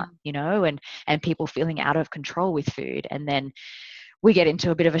about, and people feeling out of control with food. And then we get into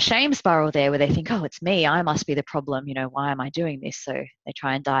a bit of a shame spiral there, where they think, oh, it's me, I must be the problem, why am I doing this? So they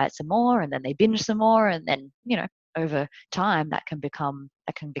try and diet some more, and then they binge some more, and then, over time that can become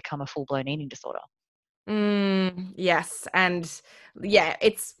a full-blown eating disorder. Yes. And yeah,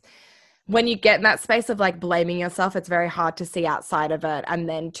 it's when you get in that space of like blaming yourself, it's very hard to see outside of it, and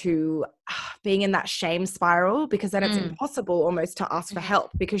then to being in that shame spiral, because then it's impossible almost to ask for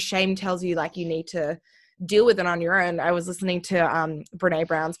help, because shame tells you like you need to deal with it on your own. I was listening to Brene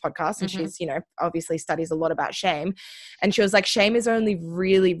Brown's podcast, and she's, obviously studies a lot about shame. And she was like, shame is only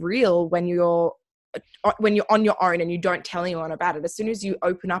really real when you're on your own and you don't tell anyone about it. As soon as you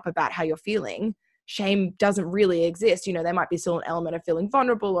open up about how you're feeling, shame doesn't really exist. There might be still an element of feeling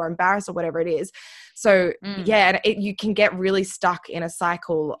vulnerable or embarrassed or whatever it is. So you can get really stuck in a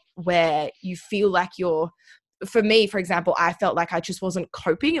cycle where you feel like for me, for example, I felt like I just wasn't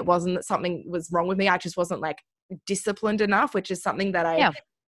coping. It wasn't that something was wrong with me. I just wasn't like disciplined enough, which is something that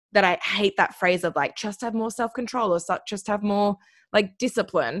I hate, that phrase of like, just have more self-control, or just have more like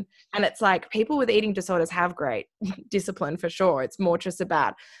discipline. And it's like, people with eating disorders have great discipline for sure. It's more just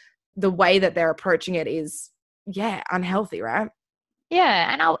about the way that they're approaching it is, unhealthy, right?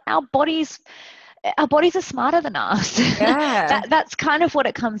 Yeah. And our bodies are smarter than us. Yeah. That's kind of what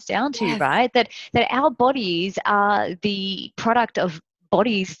it comes down to, right? That our bodies are the product of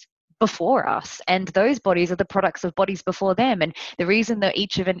bodies before us, and those bodies are the products of bodies before them. And the reason that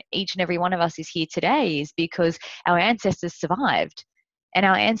each and every one of us is here today is because our ancestors survived. And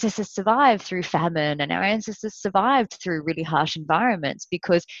our ancestors survived through famine, and our ancestors survived through really harsh environments,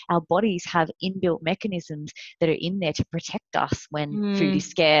 because our bodies have inbuilt mechanisms that are in there to protect us when food is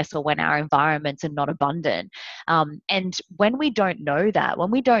scarce or when our environments are not abundant. And when we don't know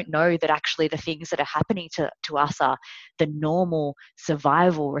that actually the things that are happening to us are the normal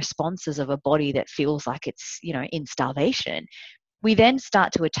survival responses of a body that feels like it's, in starvation, we then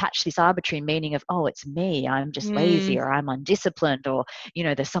start to attach this arbitrary meaning of, oh, it's me, I'm just lazy, or I'm undisciplined, or,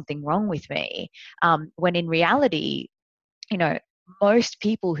 there's something wrong with me. When in reality, most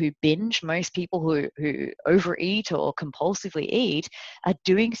people who binge, most people who overeat or compulsively eat are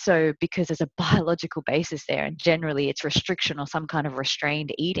doing so because there's a biological basis there. And generally it's restriction or some kind of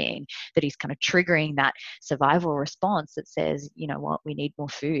restrained eating that is kind of triggering that survival response that says, what, we need more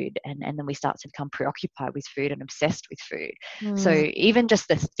food. And then we start to become preoccupied with food and obsessed with food. So even just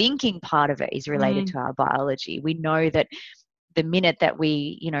the thinking part of it is related to our biology. We know that the minute that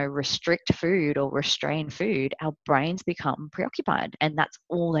we, restrict food or restrain food, our brains become preoccupied, and that's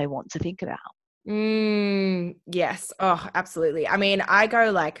all they want to think about. Yes. Oh, absolutely. I mean, I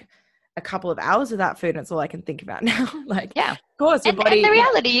go like a couple of hours without food, and it's all I can think about now. Like, yeah, of course, your body. And the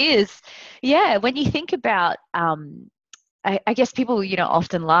reality is, when you think about, I guess people,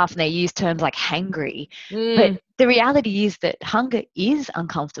 often laugh and they use terms like hangry, but the reality is that hunger is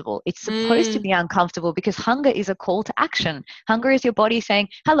uncomfortable. It's supposed to be uncomfortable, because hunger is a call to action. Hunger is your body saying,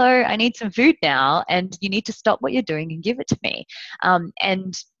 hello, I need some food now, and you need to stop what you're doing and give it to me.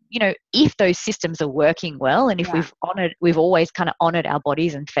 And if those systems are working well, and if we've always kind of honored our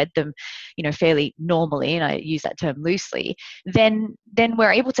bodies and fed them, fairly normally, and I use that term loosely, then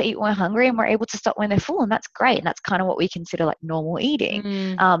we're able to eat when we're hungry, and we're able to stop when they're full. And that's great. And that's kind of what we consider like normal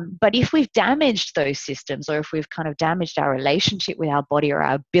eating. But if we've damaged those systems, or if we've kind of damaged our relationship with our body, or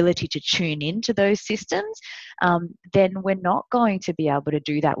our ability to tune into those systems, then we're not going to be able to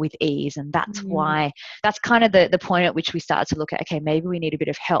do that with ease. And that's why, that's kind of the point at which we start to look at, okay, maybe we need a bit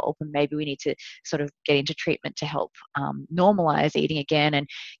of help, and maybe we need to sort of get into treatment to help normalize eating again, and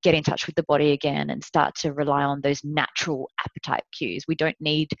get in touch with the body again, and start to rely on those natural appetite cues. We don't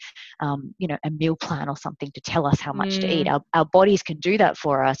need a meal plan or something to tell us how much to eat. Our bodies can do that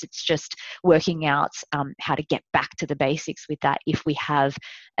for us. It's just working out how to get back to the basics with that if we have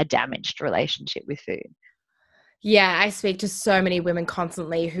a damaged relationship with food. Yeah, I speak to so many women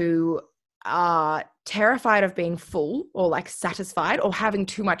constantly who are terrified of being full or like satisfied or having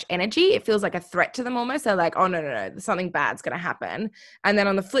too much energy. It feels like a threat to them almost. They're like, oh, no, something bad's going to happen. And then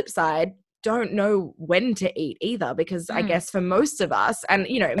on the flip side, don't know when to eat either, because I guess for most of us, and,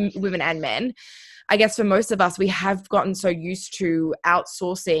 you know, women and men, I guess for most of us, we have gotten so used to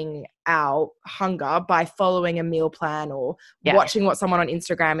outsourcing our hunger by following a meal plan or watching what someone on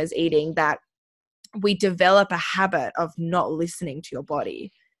Instagram is eating, that we develop a habit of not listening to your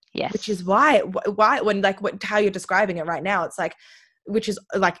body. Yes. Which is why when like how you're describing it right now, it's like, which is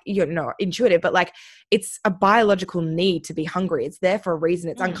like, you know, intuitive, but like it's a biological need to be hungry. It's there for a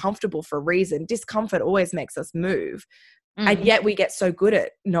reason. It's uncomfortable for a reason. Discomfort always makes us move. And yet we get so good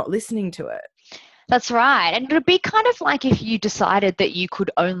at not listening to it. That's right. And it would be kind of like if you decided that you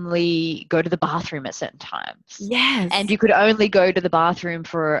could only go to the bathroom at certain times. Yes. And you could only go to the bathroom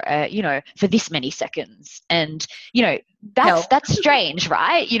for, you know, for this many seconds. And, you know, that's strange,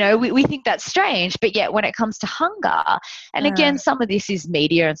 right? You know, we think that's strange, but yet when it comes to hunger, and again, some of this is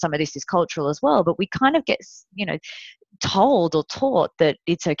media and some of this is cultural as well, but we kind of get, you know, told or taught that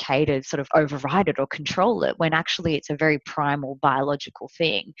it's okay to sort of override it or control it, when actually it's a very primal biological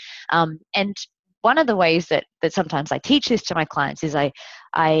thing. And one of the ways that sometimes I teach this to my clients is I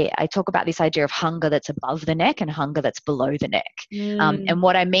talk about this idea of hunger that's above the neck and hunger that's below the neck. And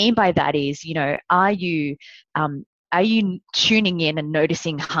what I mean by that is, you know, are you tuning in and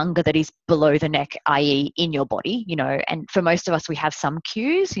noticing hunger that is below the neck, i.e. in your body, you know? And for most of us, we have some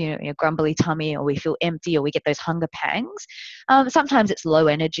cues, you know, grumbly tummy, or we feel empty, or we get those hunger pangs. Sometimes it's low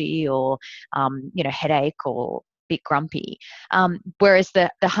energy, or, you know, headache, or bit grumpy. Whereas the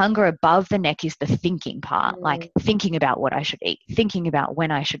hunger above the neck is the thinking part, like thinking about what I should eat, thinking about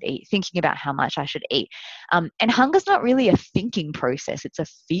when I should eat, thinking about how much I should eat. And hunger's not really a thinking process, it's a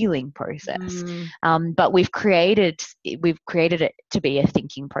feeling process. But we've created it to be a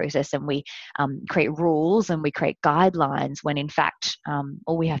thinking process, and we create rules and we create guidelines, when in fact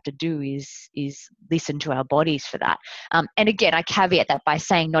all we have to do is listen to our bodies for that. And again, I caveat that by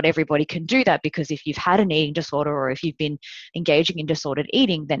saying not everybody can do that, because if you've had an eating disorder, or if you've been engaging in disordered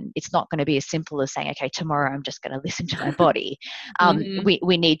eating, then it's not going to be as simple as saying, okay, tomorrow I'm just going to listen to my body.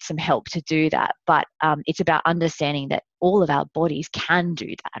 We need some help to do that. But it's about understanding that all of our bodies can do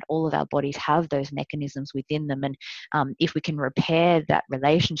that. All of our bodies have those mechanisms within them. And if we can repair that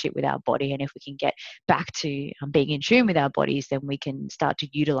relationship with our body, and if we can get back to being in tune with our bodies, then we can start to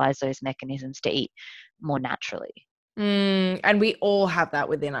utilize those mechanisms to eat more naturally. And we all have that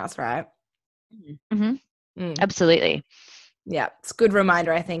within us, right? Absolutely. Yeah, it's a good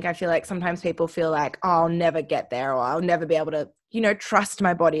reminder, I think. I feel like sometimes people feel like, oh, I'll never get there, or I'll never be able to, you know, trust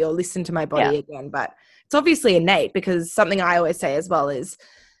my body or listen to my body again. But it's obviously innate, because something I always say as well is,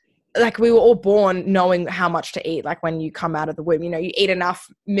 like, we were all born knowing how much to eat. Like when you come out of the womb, you know, you eat enough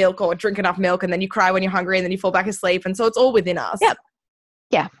milk or drink enough milk, and then you cry when you're hungry, and then you fall back asleep. And so it's all within us. Yep.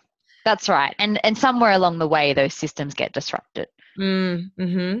 Yeah, that's right. And somewhere along the way, those systems get disrupted.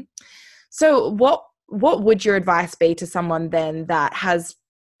 So what would your advice be to someone then that has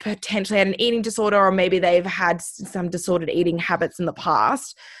potentially had an eating disorder, or maybe they've had some disordered eating habits in the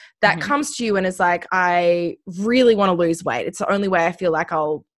past, that comes to you and is like, I really want to lose weight. It's the only way I feel like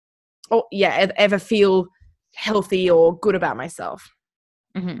I'll ever feel healthy or good about myself?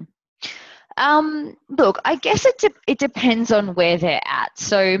 Look, I guess it depends on where they're at.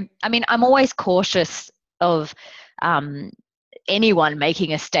 So, I mean, I'm always cautious of anyone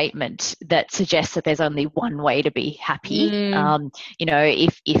making a statement that suggests that there's only one way to be happy. You know,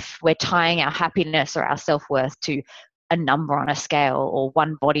 if we're tying our happiness or our self-worth to a number on a scale or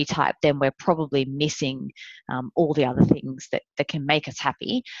one body type, then we're probably missing all the other things that can make us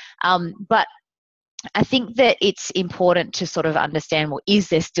happy. But I think that it's important to sort of understand, well, is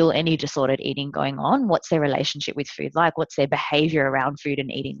there still any disordered eating going on? What's their relationship with food like? What's their behavior around food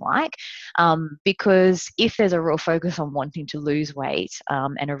and eating like? Because if there's a real focus on wanting to lose weight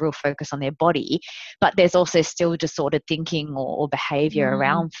and a real focus on their body, but there's also still disordered thinking or behavior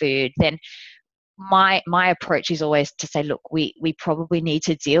around food, then my approach is always to say, look, we probably need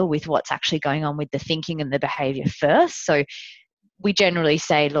to deal with what's actually going on with the thinking and the behavior first. So we generally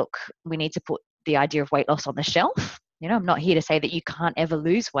say, look, we need to put the idea of weight loss on the shelf. You know, I'm not here to say that you can't ever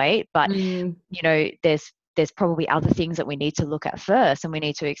lose weight, but you know, there's probably other things that we need to look at first, and we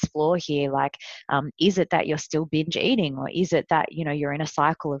need to explore here, like, is it that you're still binge eating, or is it that, you know, you're in a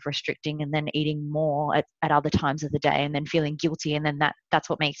cycle of restricting and then eating more at other times of the day, and then feeling guilty, and then that's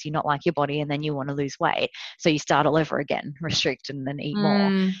what makes you not like your body, and then you want to lose weight, so you start all over again, restrict and then eat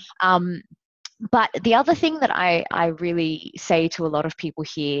more. But the other thing that I really say to a lot of people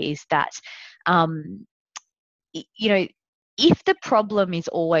here is that, you know, if the problem is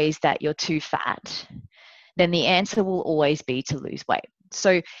always that you're too fat, then the answer will always be to lose weight.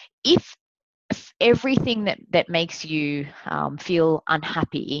 So if everything that makes you feel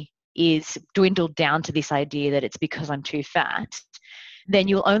unhappy is dwindled down to this idea that it's because I'm too fat, then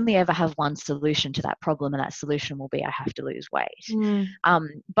you'll only ever have one solution to that problem, and that solution will be I have to lose weight.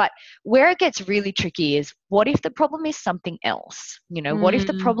 But where it gets really tricky is, what if the problem is something else? What if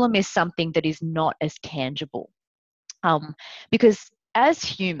the problem is something that is not as tangible? Because as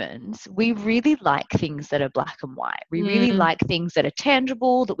humans, we really like things that are black and white. We really like things that are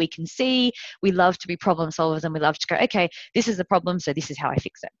tangible, that we can see. We love to be problem solvers, and we love to go, okay, this is the problem, so this is how I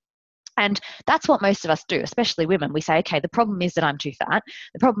fix it. And that's what most of us do, especially women. We say, okay, the problem is that I'm too fat.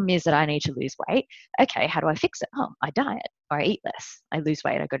 The problem is that I need to lose weight. Okay, how do I fix it? Oh, I diet, or I eat less. I lose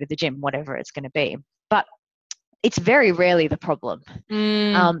weight. I go to the gym, whatever it's going to be. But it's very rarely the problem.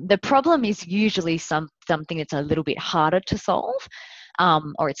 The problem is usually something that's a little bit harder to solve,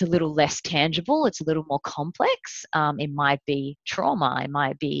 or it's a little less tangible. It's a little more complex. It might be trauma. It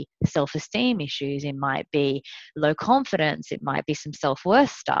might be self-esteem issues. It might be low confidence. It might be some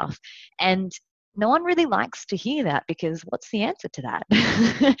self-worth stuff. And no one really likes to hear that, because what's the answer to that?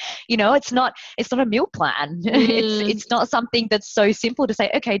 It's not a meal plan. It's not something that's so simple to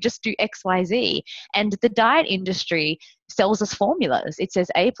say, okay, just do X, Y, Z. And the diet industry sells us formulas. It says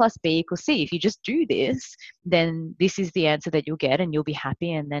A plus B equals C. If you just do this, then this is the answer that you'll get, and you'll be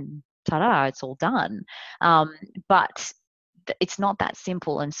happy, and then ta-da, it's all done. But it's not that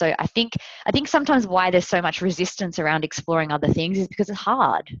simple. And so I think sometimes why there's so much resistance around exploring other things is because it's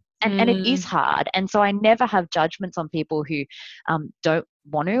hard. And it is hard. And so I never have judgments on people who don't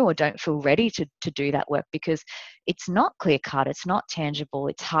want to or don't feel ready to do that work, because it's not clear cut. It's not tangible.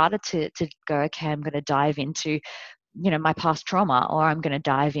 It's harder to go, okay, I'm going to dive into my past trauma, or I'm going to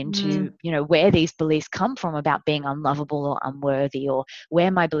dive into, where these beliefs come from about being unlovable or unworthy, or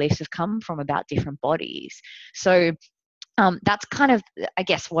where my beliefs have come from about different bodies. So that's kind of, I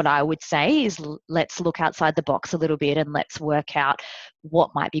guess, what I would say is, let's look outside the box a little bit, and let's work out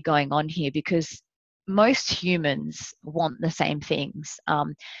what might be going on here, because most humans want the same things.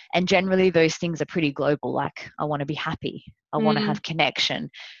 And generally those things are pretty global. Like, I want to be happy. I want to have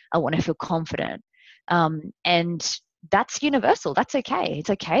connection. I want to feel confident. And that's universal. That's okay. It's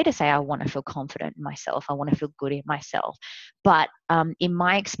okay to say, I want to feel confident in myself. I want to feel good in myself. But in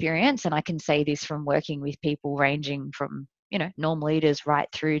my experience, and I can say this from working with people ranging from, normal eaters right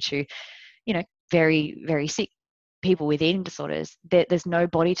through to, very, very sick people with eating disorders, there's no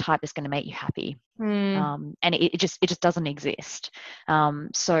body type that's going to make you happy. And it just doesn't exist.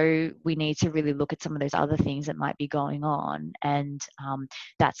 So we need to really look at some of those other things that might be going on. And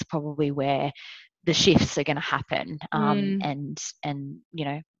that's probably where the shifts are going to happen. And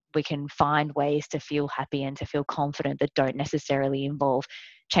we can find ways to feel happy and to feel confident that don't necessarily involve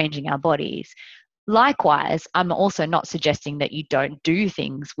changing our bodies. Likewise, I'm also not suggesting that you don't do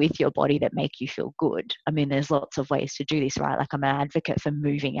things with your body that make you feel good. I mean, there's lots of ways to do this, right? Like, I'm an advocate for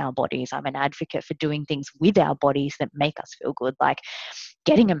moving our bodies. I'm an advocate for doing things with our bodies that make us feel good, like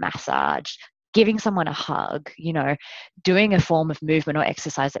getting a massage, giving someone a hug, doing a form of movement or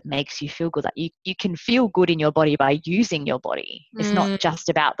exercise that makes you feel good. Like, you can feel good in your body by using your body. It's not just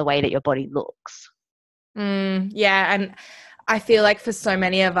about the way that your body looks. Yeah. And I feel like for so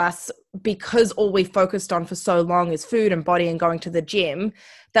many of us, because all we focused on for so long is food and body and going to the gym,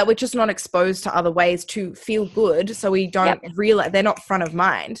 that we're just not exposed to other ways to feel good. So we don't realize, they're not front of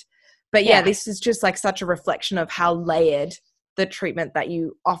mind. But this is just like such a reflection of how layered the treatment that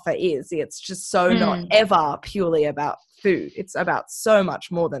you offer is. It's just so not ever purely about food. It's about so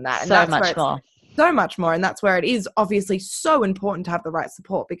much more than that. And so much more. So much more. And that's where it is obviously so important to have the right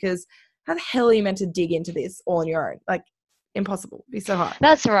support, because how the hell are you meant to dig into this all on your own? Like, impossible. It'd be so hard.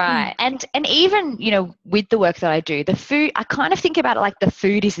 That's right. And even, with the work that I do, the food, I kind of think about it like the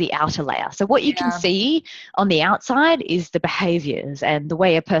food is the outer layer. So what you can see on the outside is the behaviors and the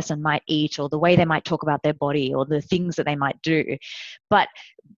way a person might eat, or the way they might talk about their body, or the things that they might do. But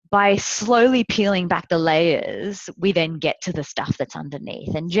by slowly peeling back the layers, we then get to the stuff that's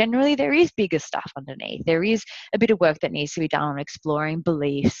underneath. And generally there is bigger stuff underneath. There is a bit of work that needs to be done on exploring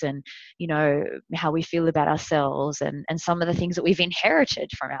beliefs and, how we feel about ourselves, and some of the things that we've inherited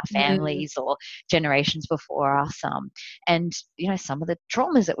from our families or generations before us. And, some of the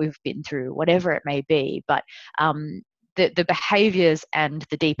traumas that we've been through, whatever it may be. But the behaviors and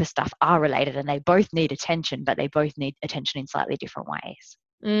the deeper stuff are related, and they both need attention, but they both need attention in slightly different ways.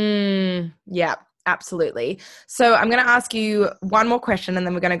 Yeah, absolutely. So I'm going to ask you one more question, and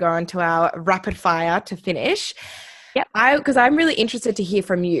then we're going to go into our rapid fire to finish. Yep. Because I'm really interested to hear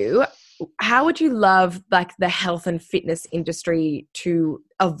from you. how would you love like the health and fitness industry to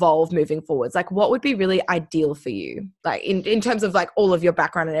evolve moving forwards? Like what would be really ideal for you? Like in terms of like all of your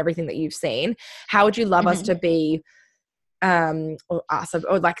background and everything that you've seen, how would you love us to be or us,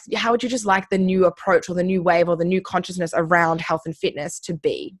 or like how would you just like the new approach or the new wave or the new consciousness around health and fitness to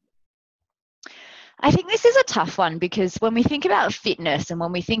be? I think this is a tough one because when we think about fitness and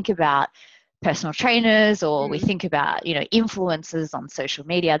when we think about personal trainers or we think about, you know, influencers on social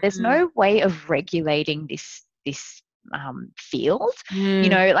media, there's no way of regulating this field. You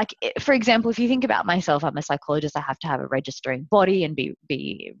know, like for example, if you think about myself, I'm a psychologist. I have to have a registering body and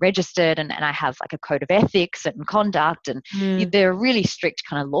be registered, and I have like a code of ethics and conduct, and there are really strict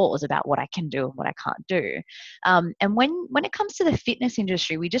kind of laws about what I can do and what I can't do. And when it comes to the fitness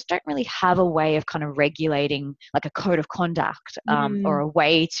industry, we just don't really have a way of kind of regulating like a code of conduct or a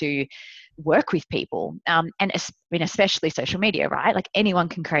way to work with people, and especially social media, right? Like anyone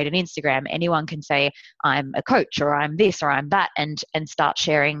can create an Instagram, anyone can say I'm a coach or I'm this or I'm that, and start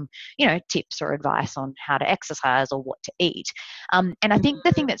sharing, you know, tips or advice on how to exercise or what to eat. And I think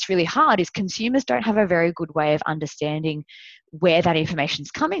the thing that's really hard is consumers don't have a very good way of understanding where that information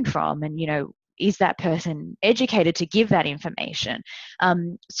is coming from, and, you know, is that person educated to give that information?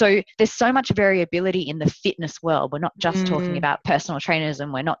 So there's so much variability in the fitness world. We're not just talking about personal trainers,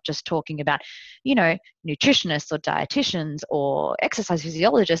 and we're not just talking about, you know, nutritionists or dietitians or exercise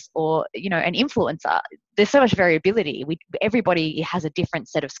physiologists or, you know, an influencer. There's so much variability. Everybody has a different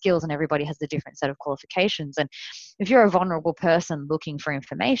set of skills and everybody has a different set of qualifications. And if you're a vulnerable person looking for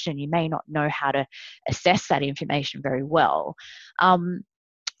information, you may not know how to assess that information very well.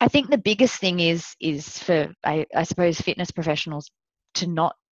 I think the biggest thing is for, I suppose, fitness professionals to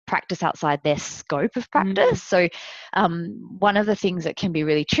not practice outside their scope of practice. So one of the things that can be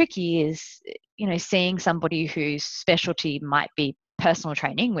really tricky is, you know, seeing somebody whose specialty might be personal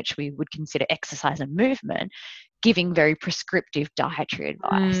training, which we would consider exercise and movement, giving very prescriptive dietary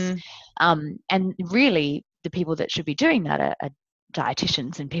advice. And really, the people that should be doing that are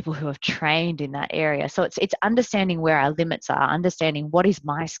dietitians and people who have trained in that area. So it's understanding where our limits are, understanding what is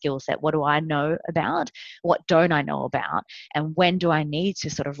my skill set, what do I know about, what don't I know about, and when do I need to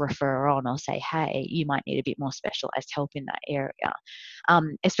sort of refer on or say, hey, you might need a bit more specialized help in that area.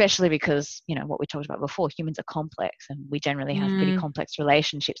 Especially because, you know, what we talked about before, humans are complex and we generally have pretty complex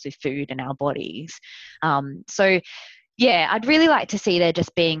relationships with food and our bodies. So yeah, I'd really like to see there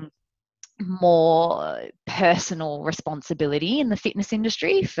just being more personal responsibility in the fitness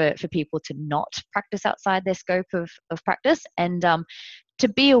industry for people to not practice outside their scope of practice, and to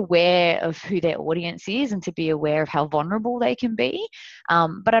be aware of who their audience is and to be aware of how vulnerable they can be.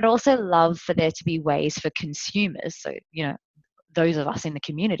 But I'd also love for there to be ways for consumers, so, you know, those of us in the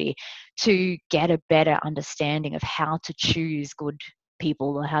community, to get a better understanding of how to choose good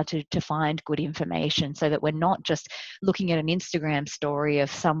people or how to find good information, so that we're not just looking at an Instagram story of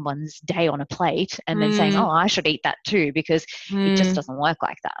someone's day on a plate and then saying, oh, I should eat that too, because it just doesn't work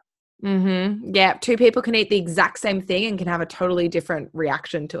like that. Yeah, two people can eat the exact same thing and can have a totally different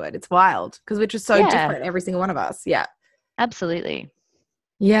reaction to it. It's wild because we're just so different, every single one of us. Yeah, absolutely.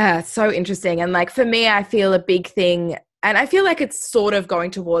 Yeah, so interesting. And like for me, I feel a big thing, and I feel like it's sort of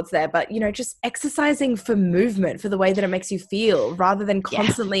going towards there, but, you know, just exercising for movement, for the way that it makes you feel, rather than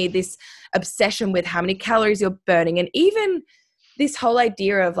constantly this obsession with how many calories you're burning. And even this whole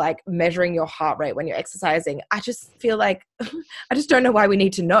idea of like measuring your heart rate when you're exercising, I just feel like, I just don't know why we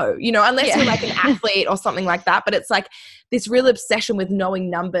need to know, you know, unless you're like an athlete or something like that. But it's like this real obsession with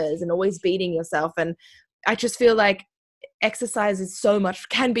knowing numbers and always beating yourself. And I just feel like exercise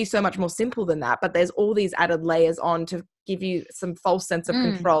can be so much more simple than that, but there's all these added layers on to give you some false sense of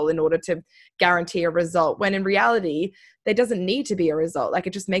control in order to guarantee a result, when in reality there doesn't need to be a result. Like,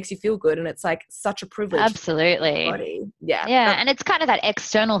 it just makes you feel good, and it's like such a privilege. Absolutely. Body. Yeah. And it's kind of that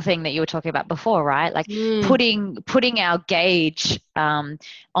external thing that you were talking about before, right? Like putting our gauge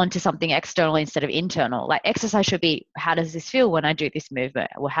onto something external instead of internal. Like exercise should be, how does this feel when I do this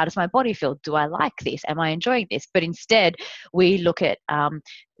movement? Well, how does my body feel? Do I like this? Am I enjoying this? But instead we look at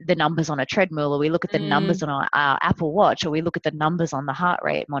the numbers on a treadmill, or we look at the numbers on our Apple Watch, or we look at the numbers on the heart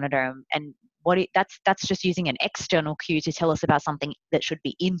rate monitor, and that's just using an external cue to tell us about something that should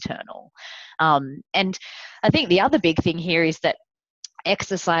be internal. And I think the other big thing here is that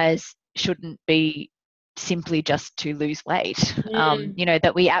exercise shouldn't be simply just to lose weight. You know,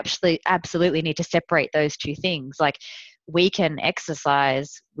 that we absolutely need to separate those two things. Like, we can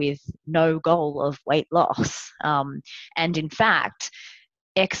exercise with no goal of weight loss. And in fact,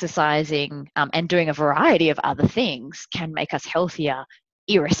 exercising and doing a variety of other things can make us healthier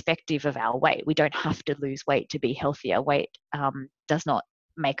irrespective of our weight. We don't have to lose weight to be healthier. Weight does not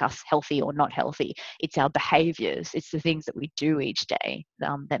make us healthy or not healthy. It's our behaviors. It's the things that we do each day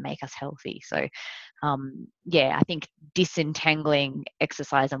that make us healthy. So, I think disentangling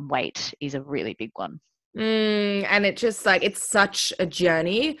exercise and weight is a really big one. And it just like, it's such a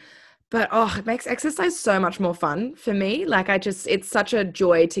journey, but it makes exercise so much more fun for me. Like it's such a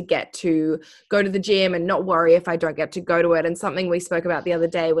joy to get to go to the gym and not worry if I don't get to go to it. And something we spoke about the other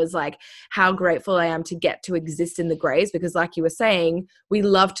day was like how grateful I am to get to exist in the grays, because like you were saying, we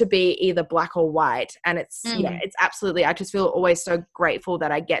love to be either black or white. And it's absolutely, I just feel always so grateful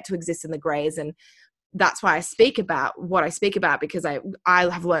that I get to exist in the grays. And that's why I speak about what I speak about, because I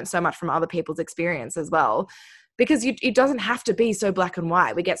have learned so much from other people's experience as well. Because it doesn't have to be so black and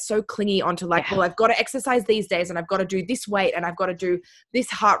white. We get so clingy onto like, well, I've got to exercise these days and I've got to do this weight and I've got to do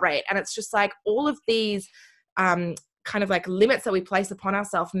this heart rate. And it's just like all of these kind of like limits that we place upon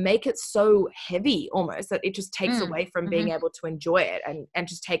ourselves make it so heavy almost that it just takes away from being able to enjoy it and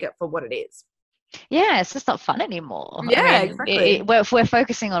just take it for what it is. Yeah, it's just not fun anymore. Yeah, exactly. If we're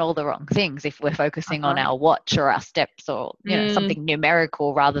focusing on all the wrong things, if we're focusing on our watch or our steps or something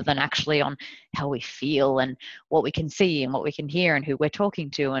numerical rather than actually on how we feel and what we can see and what we can hear and who we're talking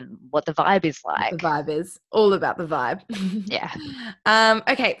to and what the vibe is like. The vibe is all about the vibe. Yeah.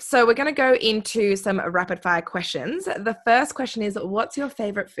 Okay, so we're going to go into some rapid fire questions. The first question is, what's your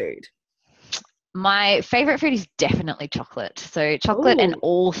favorite food? My favorite food is definitely chocolate. So chocolate and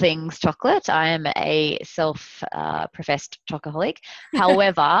all things chocolate. I am a self-professed chocoholic.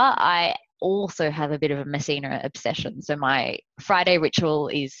 However, I also have a bit of a Messina obsession. So my Friday ritual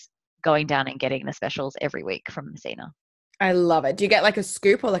is going down and getting the specials every week from Messina. I love it. Do you get like a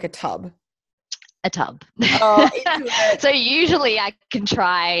scoop or like a tub? A tub. Oh, so usually I can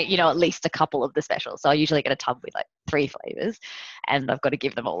try, at least a couple of the specials. So I usually get a tub with like 3 flavors and I've got to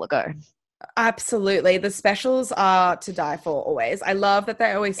give them all a go. Absolutely. The specials are to die for always. I love that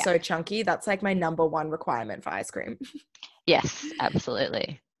they're always so chunky. That's like my number one requirement for ice cream. Yes,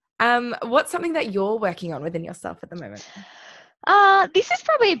 absolutely. What's something that you're working on within yourself at the moment? This is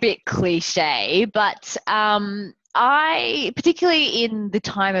probably a bit cliche, but I, particularly in the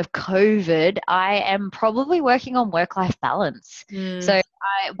time of COVID, I am probably working on work-life balance. So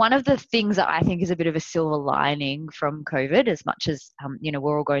one of the things that I think is a bit of a silver lining from COVID, as much as,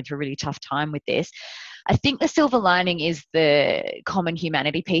 we're all going through a really tough time with this, I think the silver lining is the common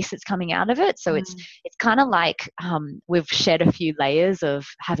humanity piece that's coming out of it. So it's kind of like we've shed a few layers of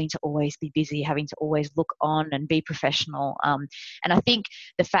having to always be busy, having to always look on and be professional. And I think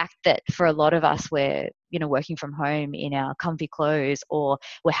the fact that for a lot of us, we're working from home in our comfy clothes, or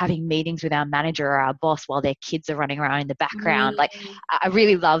we're having meetings with our manager or our boss while their kids are running around in the background. Like, I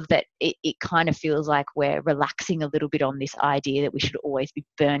really love that it kind of feels like we're relaxing a little bit on this idea that we should always be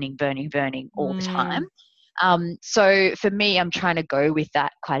burning all the time. So for me, I'm trying to go with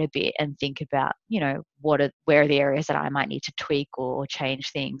that quite a bit and think about, where are the areas that I might need to tweak or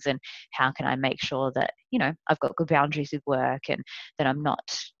change things, and how can I make sure that, I've got good boundaries with work and that I'm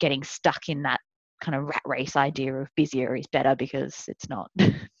not getting stuck in that kind of rat race idea of busier is better, because it's not.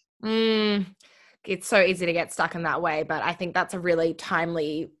 It's so easy to get stuck in that way, but I think that's a really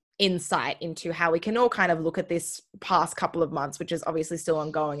timely insight into how we can all kind of look at this past couple of months, which is obviously still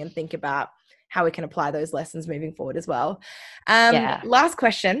ongoing, and think about how we can apply those lessons moving forward as well. Last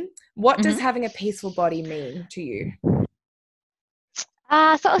question. What does having a peaceful body mean to you?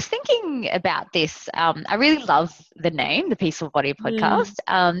 So I was thinking about this. I really love the name, the Peaceful Body Podcast.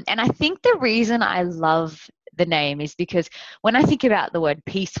 And I think the reason I love the name is because when I think about the word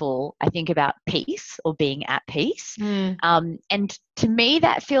peaceful, I think about peace or being at peace. And to me,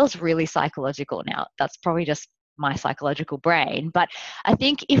 that feels really psychological. Now, that's probably just my psychological brain. But I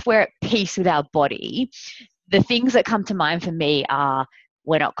think if we're at peace with our body, the things that come to mind for me are,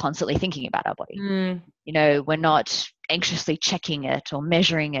 we're not constantly thinking about our body. We're not anxiously checking it or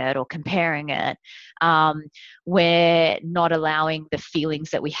measuring it or comparing it. We're not allowing the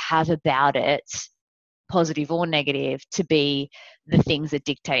feelings that we have about it, positive or negative, to be the things that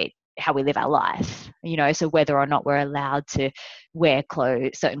dictate how we live our life. So whether or not we're allowed to wear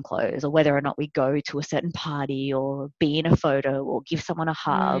certain clothes, or whether or not we go to a certain party, or be in a photo, or give someone a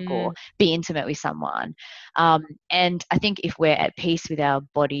hug, or be intimate with someone. And I think if we're at peace with our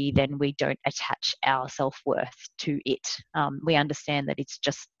body, then we don't attach our self-worth to it. We understand that it's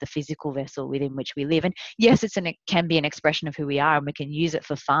just the physical vessel within which we live. And yes, it can be an expression of who we are, and we can use it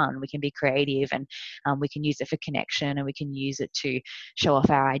for fun. We can be creative, and we can use it for connection, and we can use it to show off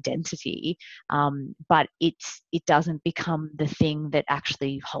our identity. But it doesn't become the anything that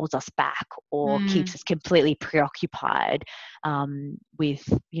actually holds us back or keeps us completely preoccupied with,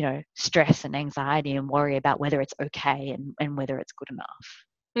 stress and anxiety and worry about whether it's okay and whether it's good enough.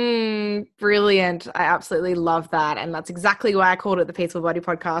 Brilliant. I absolutely love that. And that's exactly why I called it the Peaceful Body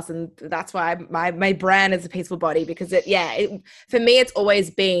Podcast. And that's why my brand is the Peaceful Body, because for me, it's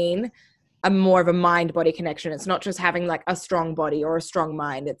always been more of a mind-body connection. It's not just having like a strong body or a strong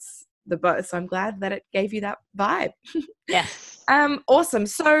mind. It's the both. So I'm glad that it gave you that vibe. Yes. Awesome.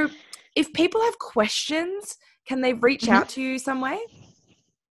 So if people have questions, can they reach out to you some way?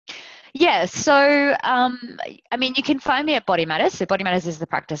 Yeah, so you can find me at Body Matters. So Body Matters is the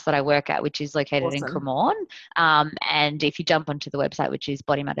practice that I work at, which is located in Cremorne. And if you jump onto the website, which is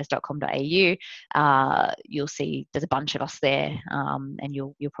bodymatters.com.au, you'll see there's a bunch of us there, and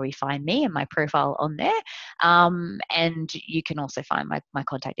you'll probably find me and my profile on there. And you can also find my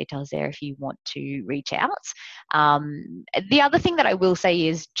contact details there if you want to reach out. The other thing that I will say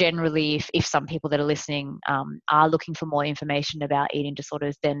is, generally, if some people that are listening are looking for more information about eating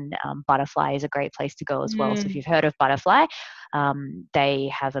disorders, then Butterfly is a great place to go as well. So if you've heard of Butterfly,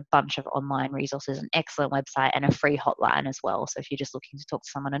 they have a bunch of online resources, an excellent website, and a free hotline as well. So if you're just looking to talk to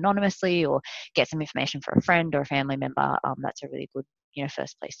someone anonymously or get some information for a friend or a family member, that's a really good,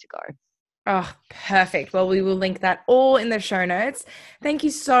 first place to go. Oh, perfect. Well, we will link that all in the show notes. Thank you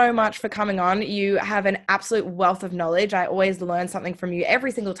so much for coming on. You have an absolute wealth of knowledge. I always learn something from you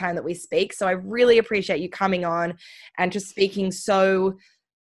every single time that we speak. So I really appreciate you coming on and just speaking so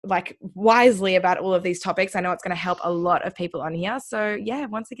wisely about all of these topics. I know it's going to help a lot of people on here. So yeah,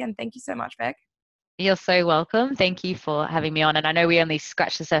 once again, thank you so much, Beck. You're so welcome. Thank you for having me on. And I know we only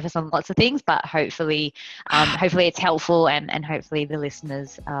scratched the surface on lots of things, but hopefully it's helpful and hopefully the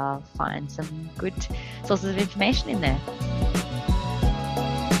listeners find some good sources of information in there.